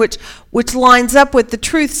 Anything which lines up with the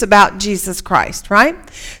truths about Jesus Christ, right?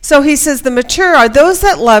 So he says the mature are those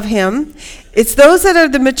that love him. It's those that are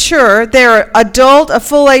the mature. They're adult, a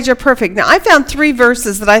full age, or perfect. Now, I found 3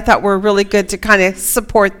 verses that I thought were really good to kind of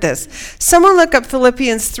support this. Someone look up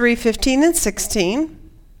Philippians 3:15 and 16.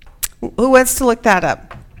 Who wants to look that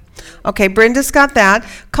up? Okay, Brenda's got that.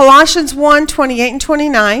 Colossians 1:28 and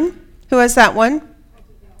 29. Who has that one?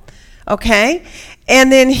 Okay.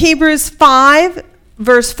 And then Hebrews 5,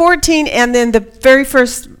 verse 14, and then the very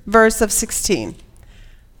first verse of 16.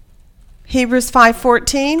 Hebrews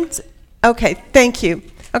 5:14. Okay, thank you.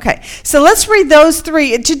 Okay, so let's read those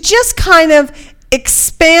 3 to just kind of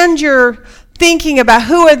expand your thinking about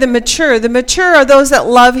who are the mature. The mature are those that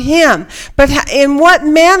love him. But in what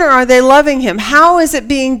manner are they loving him? How is it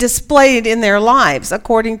being displayed in their lives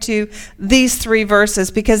according to these 3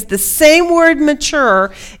 verses? Because the same word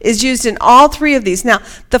mature is used in all 3 of these. Now,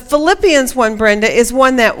 the Philippians one, Brenda, is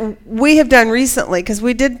one that we have done recently because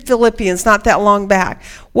we did Philippians not that long back.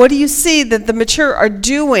 What do you see that the mature are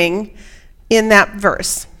doing in that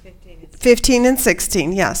verse? 15 and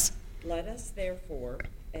 16, yes. Let us therefore,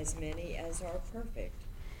 as many as are perfect,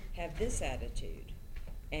 have this attitude.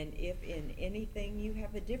 And if in anything you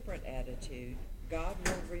have a different attitude, God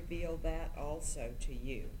will reveal that also to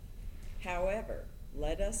you. However,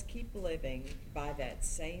 let us keep living by that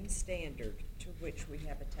same standard to which we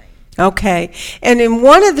have attained. Okay. And in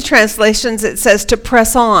one of the translations, it says to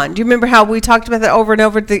press on. Do you remember how we talked about that over and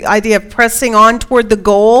over, the idea of pressing on toward the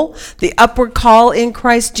goal, the upward call in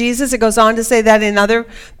Christ Jesus? It goes on to say that in other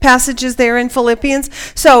passages there in Philippians.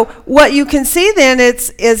 So what you can see then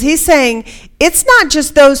is he's saying it's not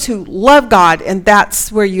just those who love God and that's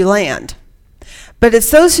where you land. But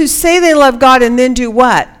it's those who say they love God and then do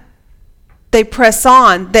what? They press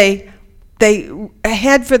on. They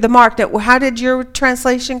head for the mark. Now, how did your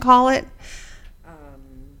translation call it? Let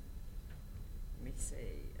me see.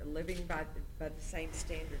 Living by the same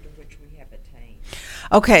standard to which we have attained.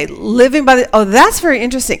 Okay, living by that's very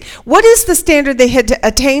interesting. What is the standard they had to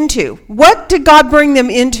attain to? What did God bring them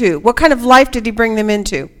into? What kind of life did he bring them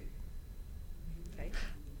into?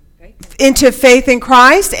 Faith. Into faith in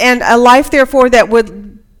Christ, and a life, therefore, that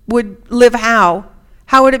would live how?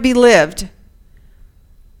 How would it be lived?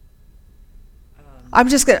 I'm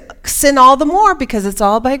just going to sin all the more because it's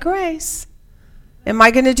all by grace. Am I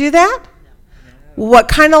going to do that? No. What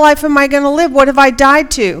kind of life am I going to live? What have I died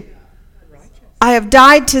to? Righteous. I have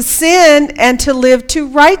died to sin and to live to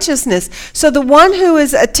righteousness. So the one who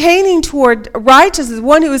is attaining toward righteousness, the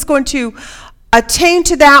one who is going to attain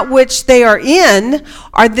to that which they are in,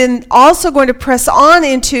 are then also going to press on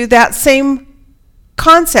into that same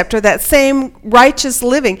concept or that same righteous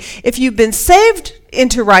living. If you've been saved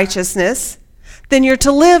into righteousness, then you're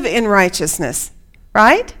to live in righteousness,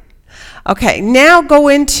 right? Okay, now go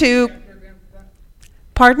into,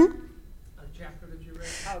 pardon? Chapter that you read?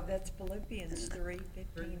 Oh, that's Philippians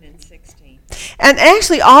 3:15 and 16. And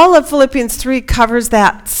actually all of Philippians 3 covers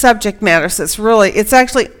that subject matter, so it's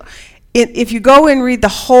actually, if you go and read the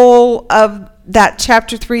whole of that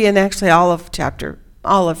chapter 3 and actually all of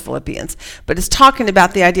Philippians, but it's talking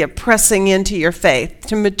about the idea of pressing into your faith,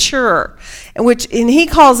 to mature, and he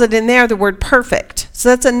calls it in there the word perfect. So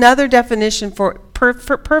that's another definition for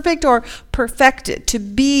perfect or perfected, to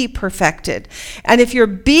be perfected. And if you're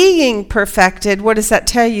being perfected, what does that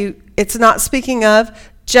tell you? It's not speaking of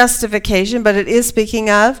justification, but it is speaking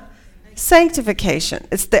of Sanctification.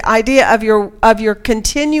 It's the idea of your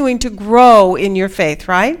continuing to grow in your faith,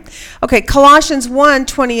 right? Okay, Colossians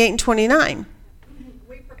 1:28 and 29.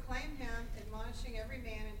 We proclaim him, admonishing every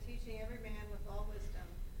man and teaching every man with all wisdom,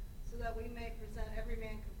 so that we may present every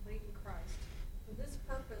man complete in Christ. For this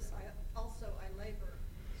purpose I labor,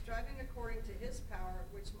 striving according to his power,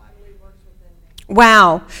 which mightily works within me.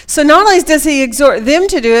 Wow. So not only does he exhort them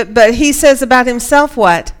to do it, but he says about himself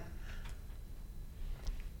what?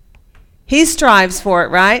 He strives for it,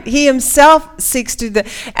 right? He himself seeks to do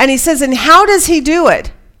and he says, and how does he do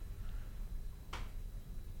it?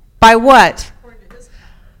 By what? According to his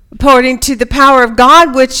power. According to the power of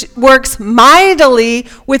God, which works mightily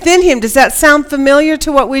within him. Does that sound familiar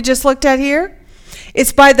to what we just looked at here?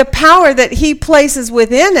 It's by the power that he places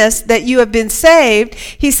within us that you have been saved.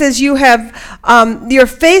 He says you have, your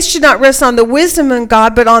faith should not rest on the wisdom of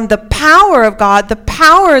God, but on the power of God, the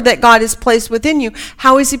power that God has placed within you.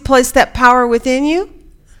 How has he placed that power within you?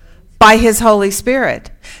 By his Holy Spirit.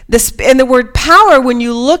 And the word power, when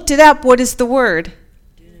you looked it up, what is the word?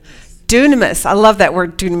 Dunamis. I love that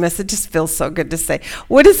word dunamis. It just feels so good to say.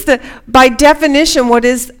 By definition, what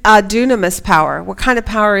is dunamis power? What kind of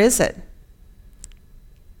power is it?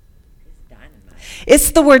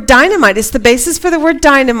 It's the word dynamite. It's the basis for the word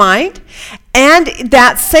dynamite. And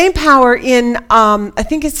that same power in, I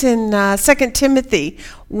think it's in 2 Timothy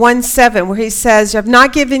 1:7, where he says, I've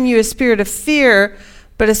not given you a spirit of fear,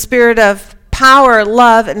 but a spirit of power,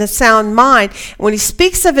 love, and a sound mind. When he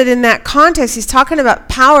speaks of it in that context, he's talking about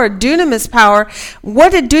power, dunamis power.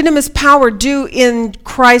 What did dunamis power do in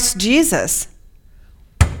Christ Jesus?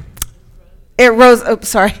 It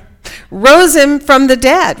rose him from the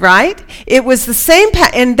dead, right? It was the same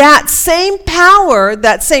and that same power,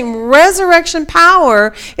 that same resurrection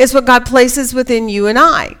power is what God places within you and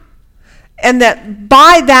I. And that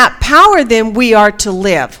by that power then we are to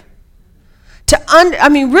live.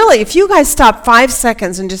 Really, if you guys stop 5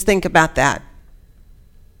 seconds and just think about that.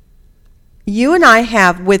 You and I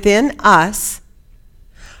have within us,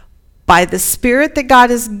 by the Spirit that God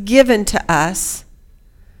has given to us,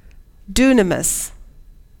 dunamis.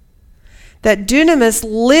 That dunamis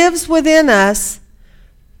lives within us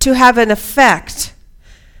to have an effect.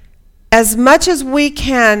 As much as we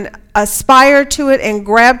can aspire to it and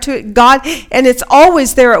grab to it, God, and it's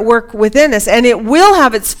always there at work within us, and it will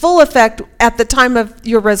have its full effect at the time of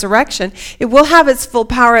your resurrection. It will have its full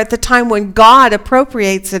power at the time when God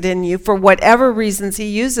appropriates it in you for whatever reasons he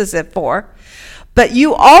uses it for. But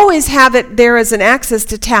you always have it there as an access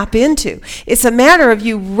to tap into. It's a matter of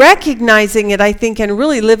you recognizing it, I think, and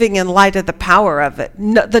really living in light of the power of it,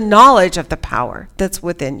 the knowledge of the power that's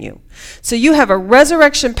within you. So you have a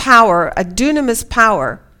resurrection power, a dunamis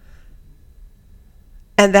power,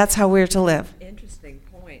 and that's how we're to live. Interesting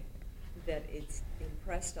point that it's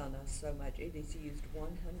impressed on us so much. It is used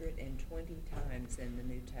 120 times in the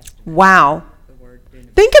New Testament. Wow. The word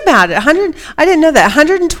dunamis. Think about it. I didn't know that.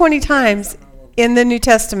 120 times in the New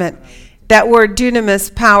Testament, that word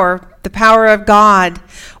dunamis power, the power of God,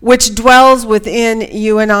 which dwells within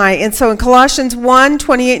you and I. And so in Colossians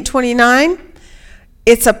 1:28 and 29,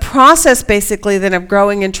 it's a process basically then of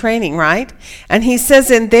growing and training, right? And he says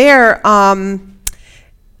in there,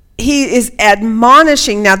 he is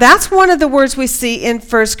admonishing. Now that's one of the words we see in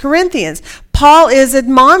 1 Corinthians. Paul is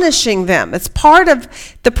admonishing them. It's part of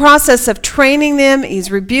the process of training them.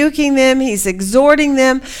 He's rebuking them. He's exhorting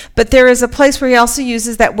them. But there is a place where he also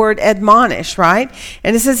uses that word admonish, right?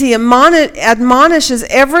 And it says he admonishes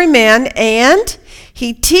every man and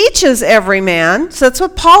he teaches every man. So that's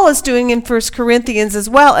what Paul is doing in 1 Corinthians as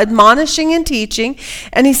well, admonishing and teaching.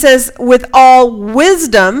 And he says with all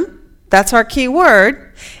wisdom, that's our key word.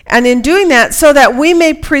 And in doing that, so that we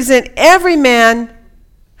may present every man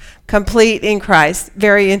complete in Christ.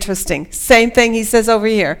 Very interesting. Same thing he says over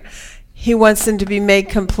here. He wants them to be made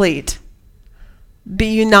complete. Be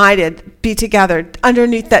united, be together,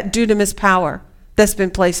 underneath that dunamis power that's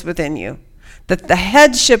been placed within you. That the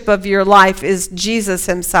headship of your life is Jesus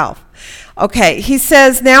himself. Okay, he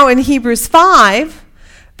says now in Hebrews 5,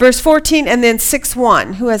 verse 14, and then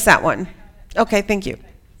 6:1. Who has that one? Okay, thank you.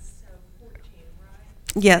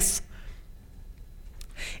 Yes.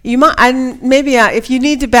 You might, maybe if you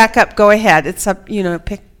need to back up, go ahead. It's up,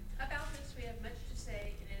 pick. About this we have much to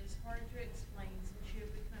say, and it is hard to explain since you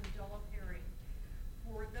have become dull of hearing.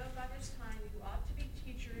 For though by this time you ought to be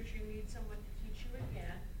teachers, you need someone to teach you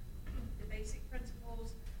again the basic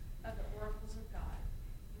principles of the oracles of God.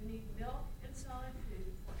 You need milk and solid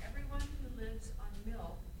food, for everyone who lives on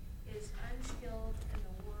milk is unskilled in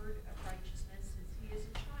the word of righteousness, as he is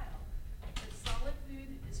a child. But solid food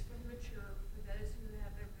is for the mature, for those who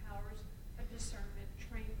have their powers of discernment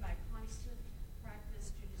trained by constant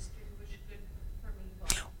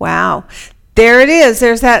Wow. There it is.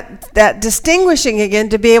 There's that distinguishing again,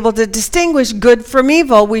 to be able to distinguish good from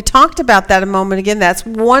evil. We talked about that a moment again. That's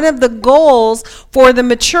one of the goals for the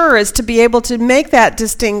mature, is to be able to make that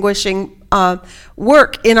distinguishing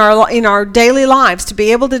work in our daily lives, to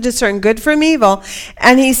be able to discern good from evil.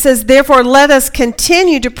 And he says, therefore, let us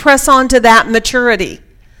continue to press on to that maturity,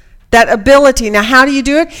 that ability. Now, how do you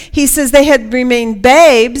do it? He says they had remained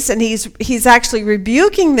babes, and he's actually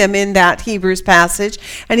rebuking them in that Hebrews passage,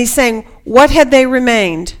 and he's saying, what had they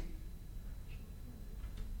remained?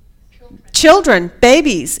 Children,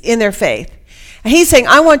 babies in their faith. And he's saying,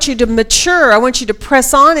 I want you to mature. I want you to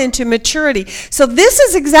press on into maturity. So this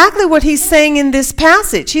is exactly what he's saying in this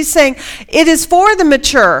passage. He's saying it is for the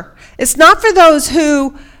mature. It's not for those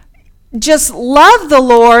who just love the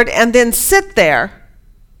Lord and then sit there,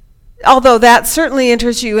 although that certainly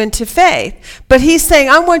enters you into faith. But he's saying,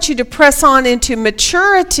 I want you to press on into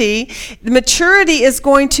maturity. Maturity is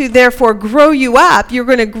going to therefore grow you up. You're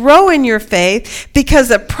going to grow in your faith because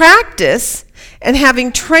of practice and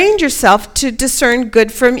having trained yourself to discern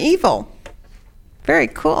good from evil. Very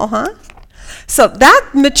cool, huh? So that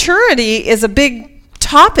maturity is a big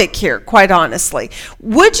topic here, quite honestly.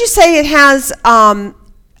 Would you say it has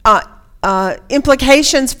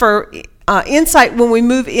implications for insight when we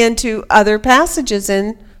move into other passages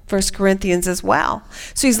in 1 Corinthians as well?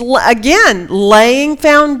 So he's, again, laying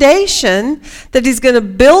foundation that he's going to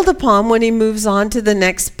build upon when he moves on to the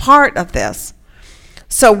next part of this.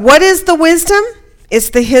 So what is the wisdom? It's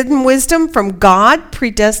the hidden wisdom from God,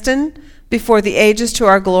 predestined before the ages to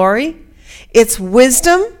our glory. It's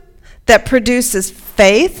wisdom that produces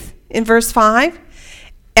faith in verse 5.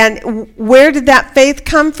 And where did that faith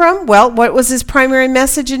come from? Well, what was his primary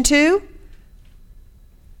message in 2?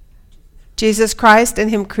 Jesus Christ and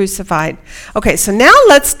him crucified. Okay, so now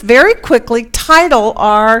let's very quickly title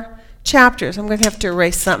our chapters. I'm going to have to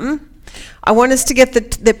erase something. I want us to get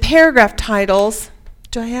the paragraph titles.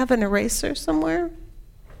 Do I have an eraser somewhere?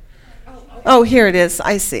 Oh, here it is.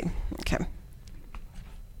 I see.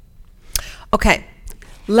 Okay,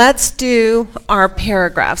 let's do our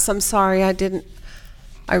paragraphs. I'm sorry,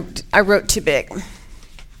 I wrote too big.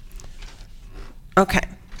 Okay.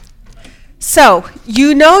 So,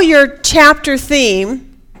 you know your chapter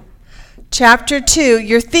theme. Chapter 2,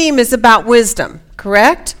 your theme is about wisdom,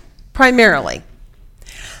 correct? Primarily.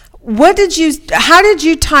 How did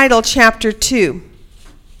you title chapter 2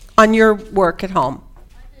 on your work at home?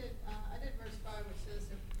 I did verse 5, which says,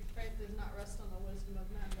 if your faith does not rest on the wisdom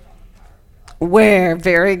of man, but on the power of God. Where?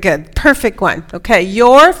 Very good. Perfect one. Okay,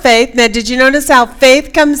 your faith. Now, did you notice how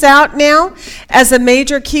faith comes out now as a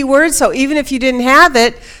major key word? So even if you didn't have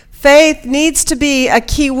it, faith needs to be a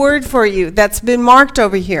key word for you. That's been marked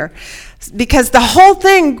over here. Because the whole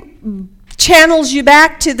thing channels you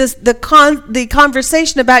back to the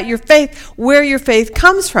conversation about your faith, where your faith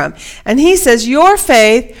comes from. And he says, your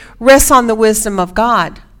faith rests on the wisdom of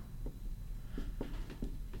God.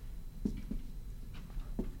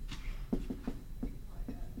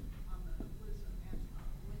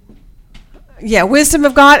 Yeah, wisdom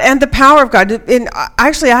of God and the power of God. And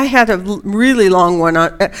actually, I had a really long one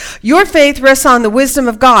on your faith rests on the wisdom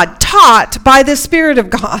of God, taught by the Spirit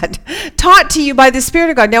of God, taught to you by the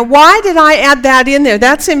Spirit of God. Now, why did I add that in there?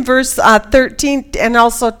 That's in verse 13 and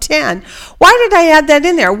also 10. Why did I add that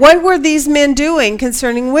in there? What were these men doing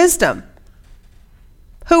concerning wisdom?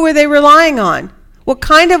 Who were they relying on? What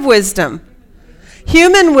kind of wisdom?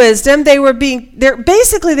 Human wisdom. They were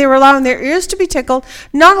allowing their ears to be tickled,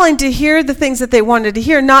 not only to hear the things that they wanted to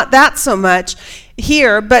hear, not that so much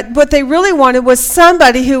here, but what they really wanted was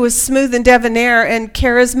somebody who was smooth and debonair and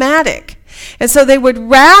charismatic. And so they would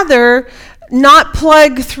rather not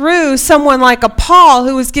plug through someone like a Paul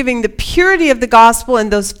who was giving the purity of the gospel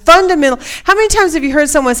and those fundamental. How many times have you heard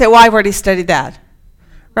someone say, well, I've already studied that,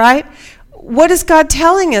 right? What is God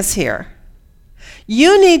telling us here?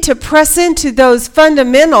 You need to press into those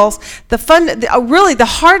fundamentals. Really, the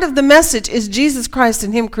heart of the message is Jesus Christ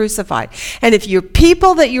and him crucified. And if your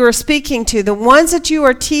people that you are speaking to, the ones that you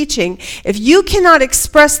are teaching, if you cannot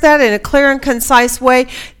express that in a clear and concise way,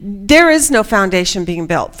 there is no foundation being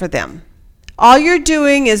built for them. All you're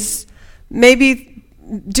doing is maybe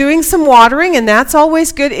doing some watering, and that's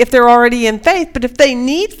always good if they're already in faith. But if they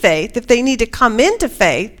need faith, if they need to come into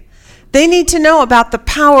faith, they need to know about the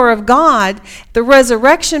power of God, the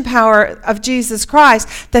resurrection power of Jesus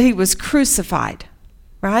Christ, that he was crucified,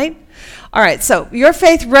 right? All right, so your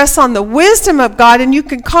faith rests on the wisdom of God, and you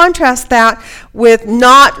can contrast that with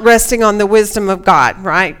not resting on the wisdom of God,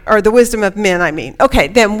 right? Or the wisdom of men, I mean. Okay,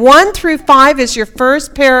 then 1 through 5 is your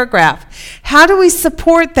first paragraph. How do we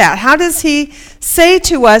support that? How does he say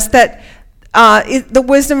to us that the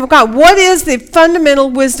wisdom of God. What is the fundamental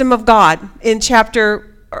wisdom of God in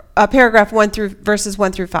paragraph 1 through verses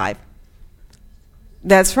 1 through 5?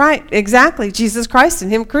 That's right, exactly. Jesus Christ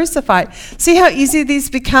and Him crucified. See how easy these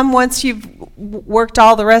become once you've worked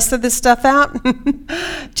all the rest of this stuff out?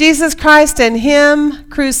 Jesus Christ and Him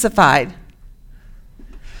crucified.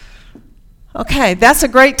 Okay, that's a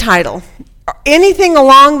great title. Anything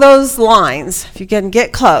along those lines, if you can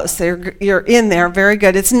get close, you're in there, very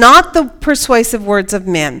good. It's not the persuasive words of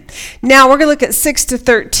men. Now we're going to look at 6 to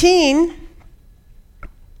 13.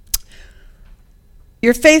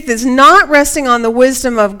 Your faith is not resting on the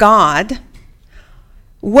wisdom of God.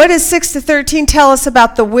 What does 6 to 13 tell us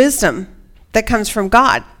about the wisdom that comes from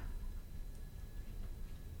God?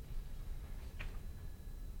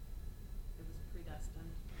 It was predestined.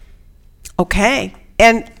 Okay.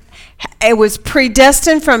 And it was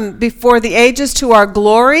predestined from before the ages to our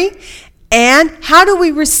glory. And how do we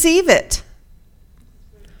receive it?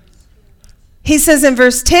 He says in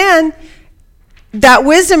verse 10, that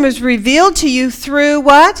wisdom is revealed to you through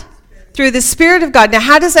what? Through the Spirit of God. Now,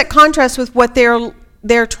 how does that contrast with what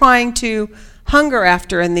they're trying to hunger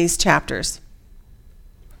after in these chapters?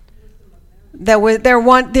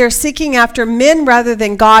 They're seeking after men rather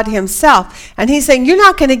than God Himself. And He's saying, you're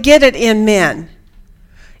not going to get it in men.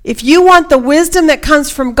 If you want the wisdom that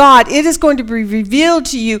comes from God, it is going to be revealed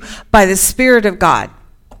to you by the Spirit of God,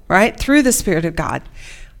 right? Through the Spirit of God.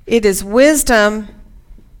 It is wisdom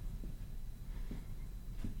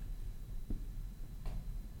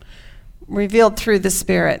revealed through the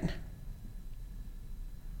Spirit.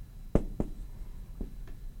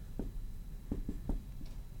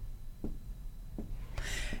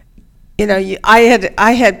 You know, I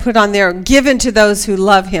had put on there, given to those who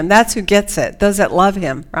love Him. That's who gets it, those that love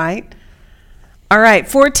Him, right? All right,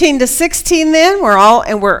 14 to 16 then,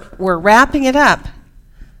 we're wrapping it up.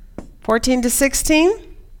 14 to 16.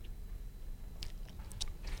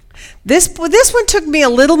 This one took me a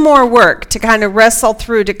little more work to kind of wrestle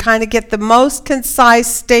through, to kind of get the most concise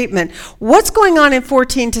statement. What's going on in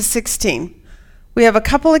 14 to 16? We have a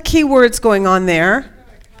couple of key words going on there. Kind of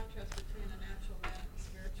a contrast between the natural man and the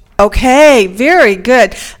spiritual man. Okay, very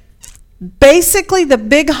good. Basically, the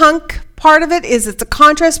big hunk part of it is it's a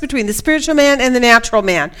contrast between the spiritual man and the natural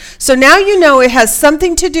man. So now you know it has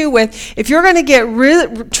something to do with, if you're going to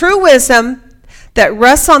get true wisdom that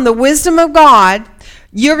rests on the wisdom of God,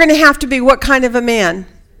 you're going to have to be what kind of a man?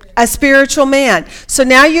 A spiritual man. So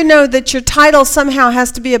now you know that your title somehow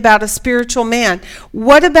has to be about a spiritual man.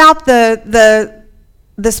 What about the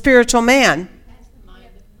spiritual man?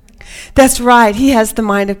 That's right. He has the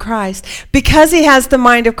mind of Christ. Because he has the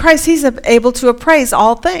mind of Christ, he's able to appraise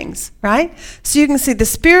all things, right? So you can see the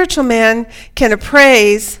spiritual man can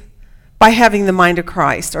appraise by having the mind of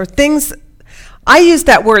Christ. Or things, I use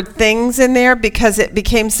that word things in there because it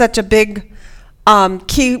became such a big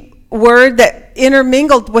key word that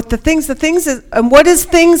intermingled with the things. The things is, and what is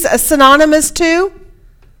things synonymous to?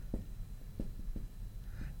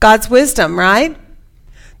 God's wisdom, right?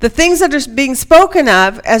 The things that are being spoken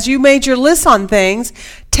of as you made your list on things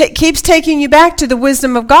keeps taking you back to the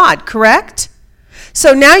wisdom of God, correct?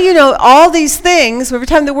 So now you know all these things. Every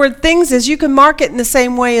time the word things is, you can mark it in the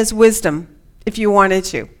same way as wisdom if you wanted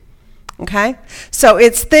to. Okay? So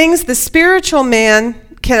it's things the spiritual man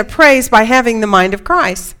can appraise by having the mind of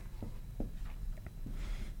Christ.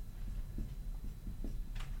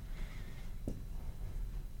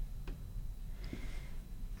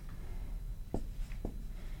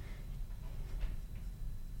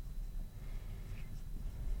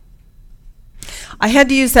 I had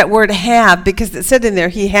to use that word have because it said in there,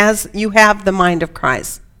 you have the mind of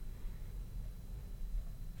Christ.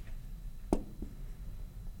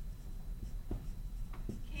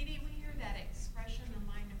 Katie, we hear that expression, the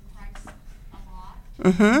mind of Christ, a lot.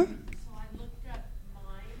 Mm-hmm. So I looked up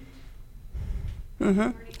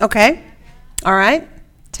mind. Mm-hmm. Okay. All right.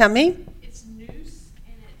 Tell me. It's nous,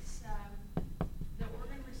 and it's the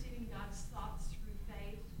organ receiving God's thoughts through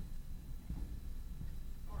faith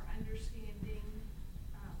or understanding.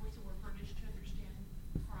 What's the word for just to understand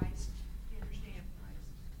Christ, the understanding of Christ.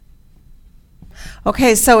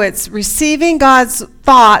 Okay, so it's receiving God's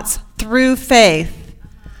thoughts through faith.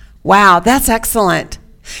 Wow, that's excellent.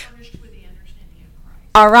 Furnished with the understanding of Christ.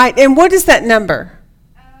 All right, and what is that number?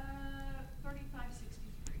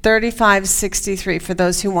 3563. 3563 for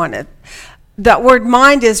those who want it. That word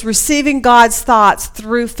mind is receiving God's thoughts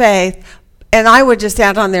through faith, and I would just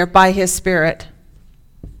add on there by His Spirit.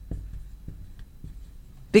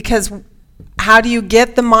 Because how do you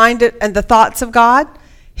get the mind and the thoughts of God?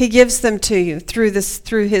 He gives them to you through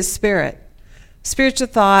His Spirit. Spiritual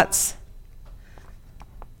thoughts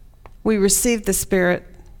We receive the Spirit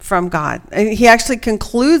from God. And he actually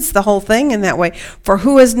concludes the whole thing in that way. For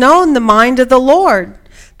who has known the mind of the Lord,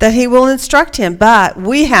 that he will instruct him? But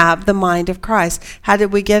we have the mind of Christ. How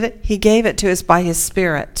did we get it? He gave it to us by his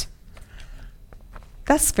Spirit.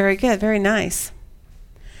 That's very good, very nice.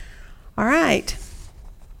 All right.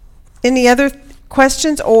 Any other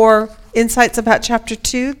questions or insights about chapter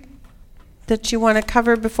 2 that you want to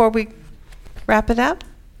cover before we wrap it up?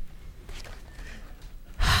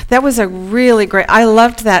 That was a really great, I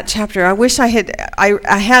loved that chapter. I wish I had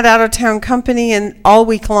out-of-town company and all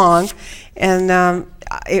week long, and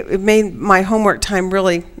it made my homework time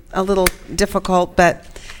really a little difficult, but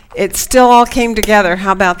it still all came together.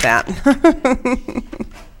 How about that?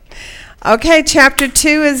 Okay, chapter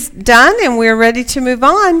 2 is done, and we're ready to move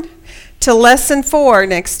on to lesson 4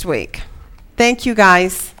 next week. Thank you,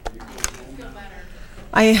 guys.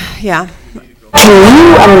 Yeah. Can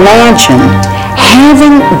you imagine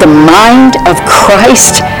having the mind of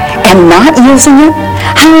Christ and not using it?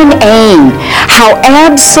 How inane, how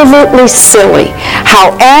absolutely silly,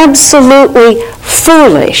 how absolutely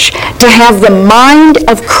foolish to have the mind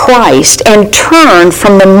of Christ and turn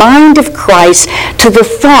from the mind of Christ to the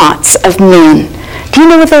thoughts of men. Do you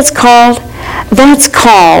know what that's called? That's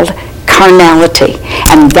called carnality.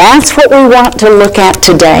 And that's what we want to look at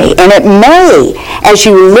today. And it may, as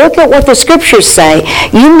you look at what the scriptures say,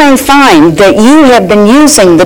 you may find that you have been using the